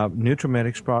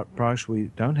NutriMedics products.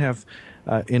 We don't have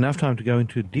enough time to go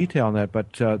into detail on that,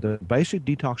 but the basic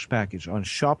detox package on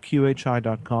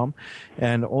shopqhi.com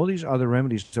and all these other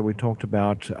remedies that we talked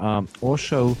about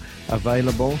also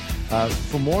available.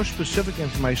 For more specific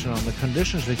information on the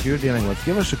conditions that you're dealing with,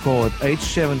 give us a call at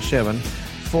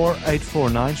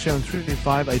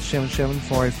 877-484-9735,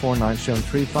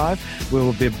 877-484-9735. We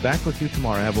will be back with you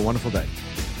tomorrow. Have a wonderful day.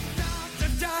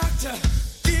 Doctor,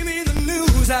 give me the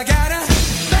news. I gotta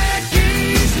back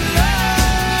ease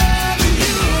loving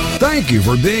you. Thank you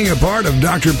for being a part of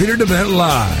Dr. Peter DeVette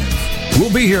Live.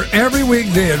 We'll be here every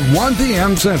weekday at 1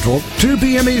 p.m. Central, 2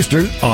 p.m. Eastern on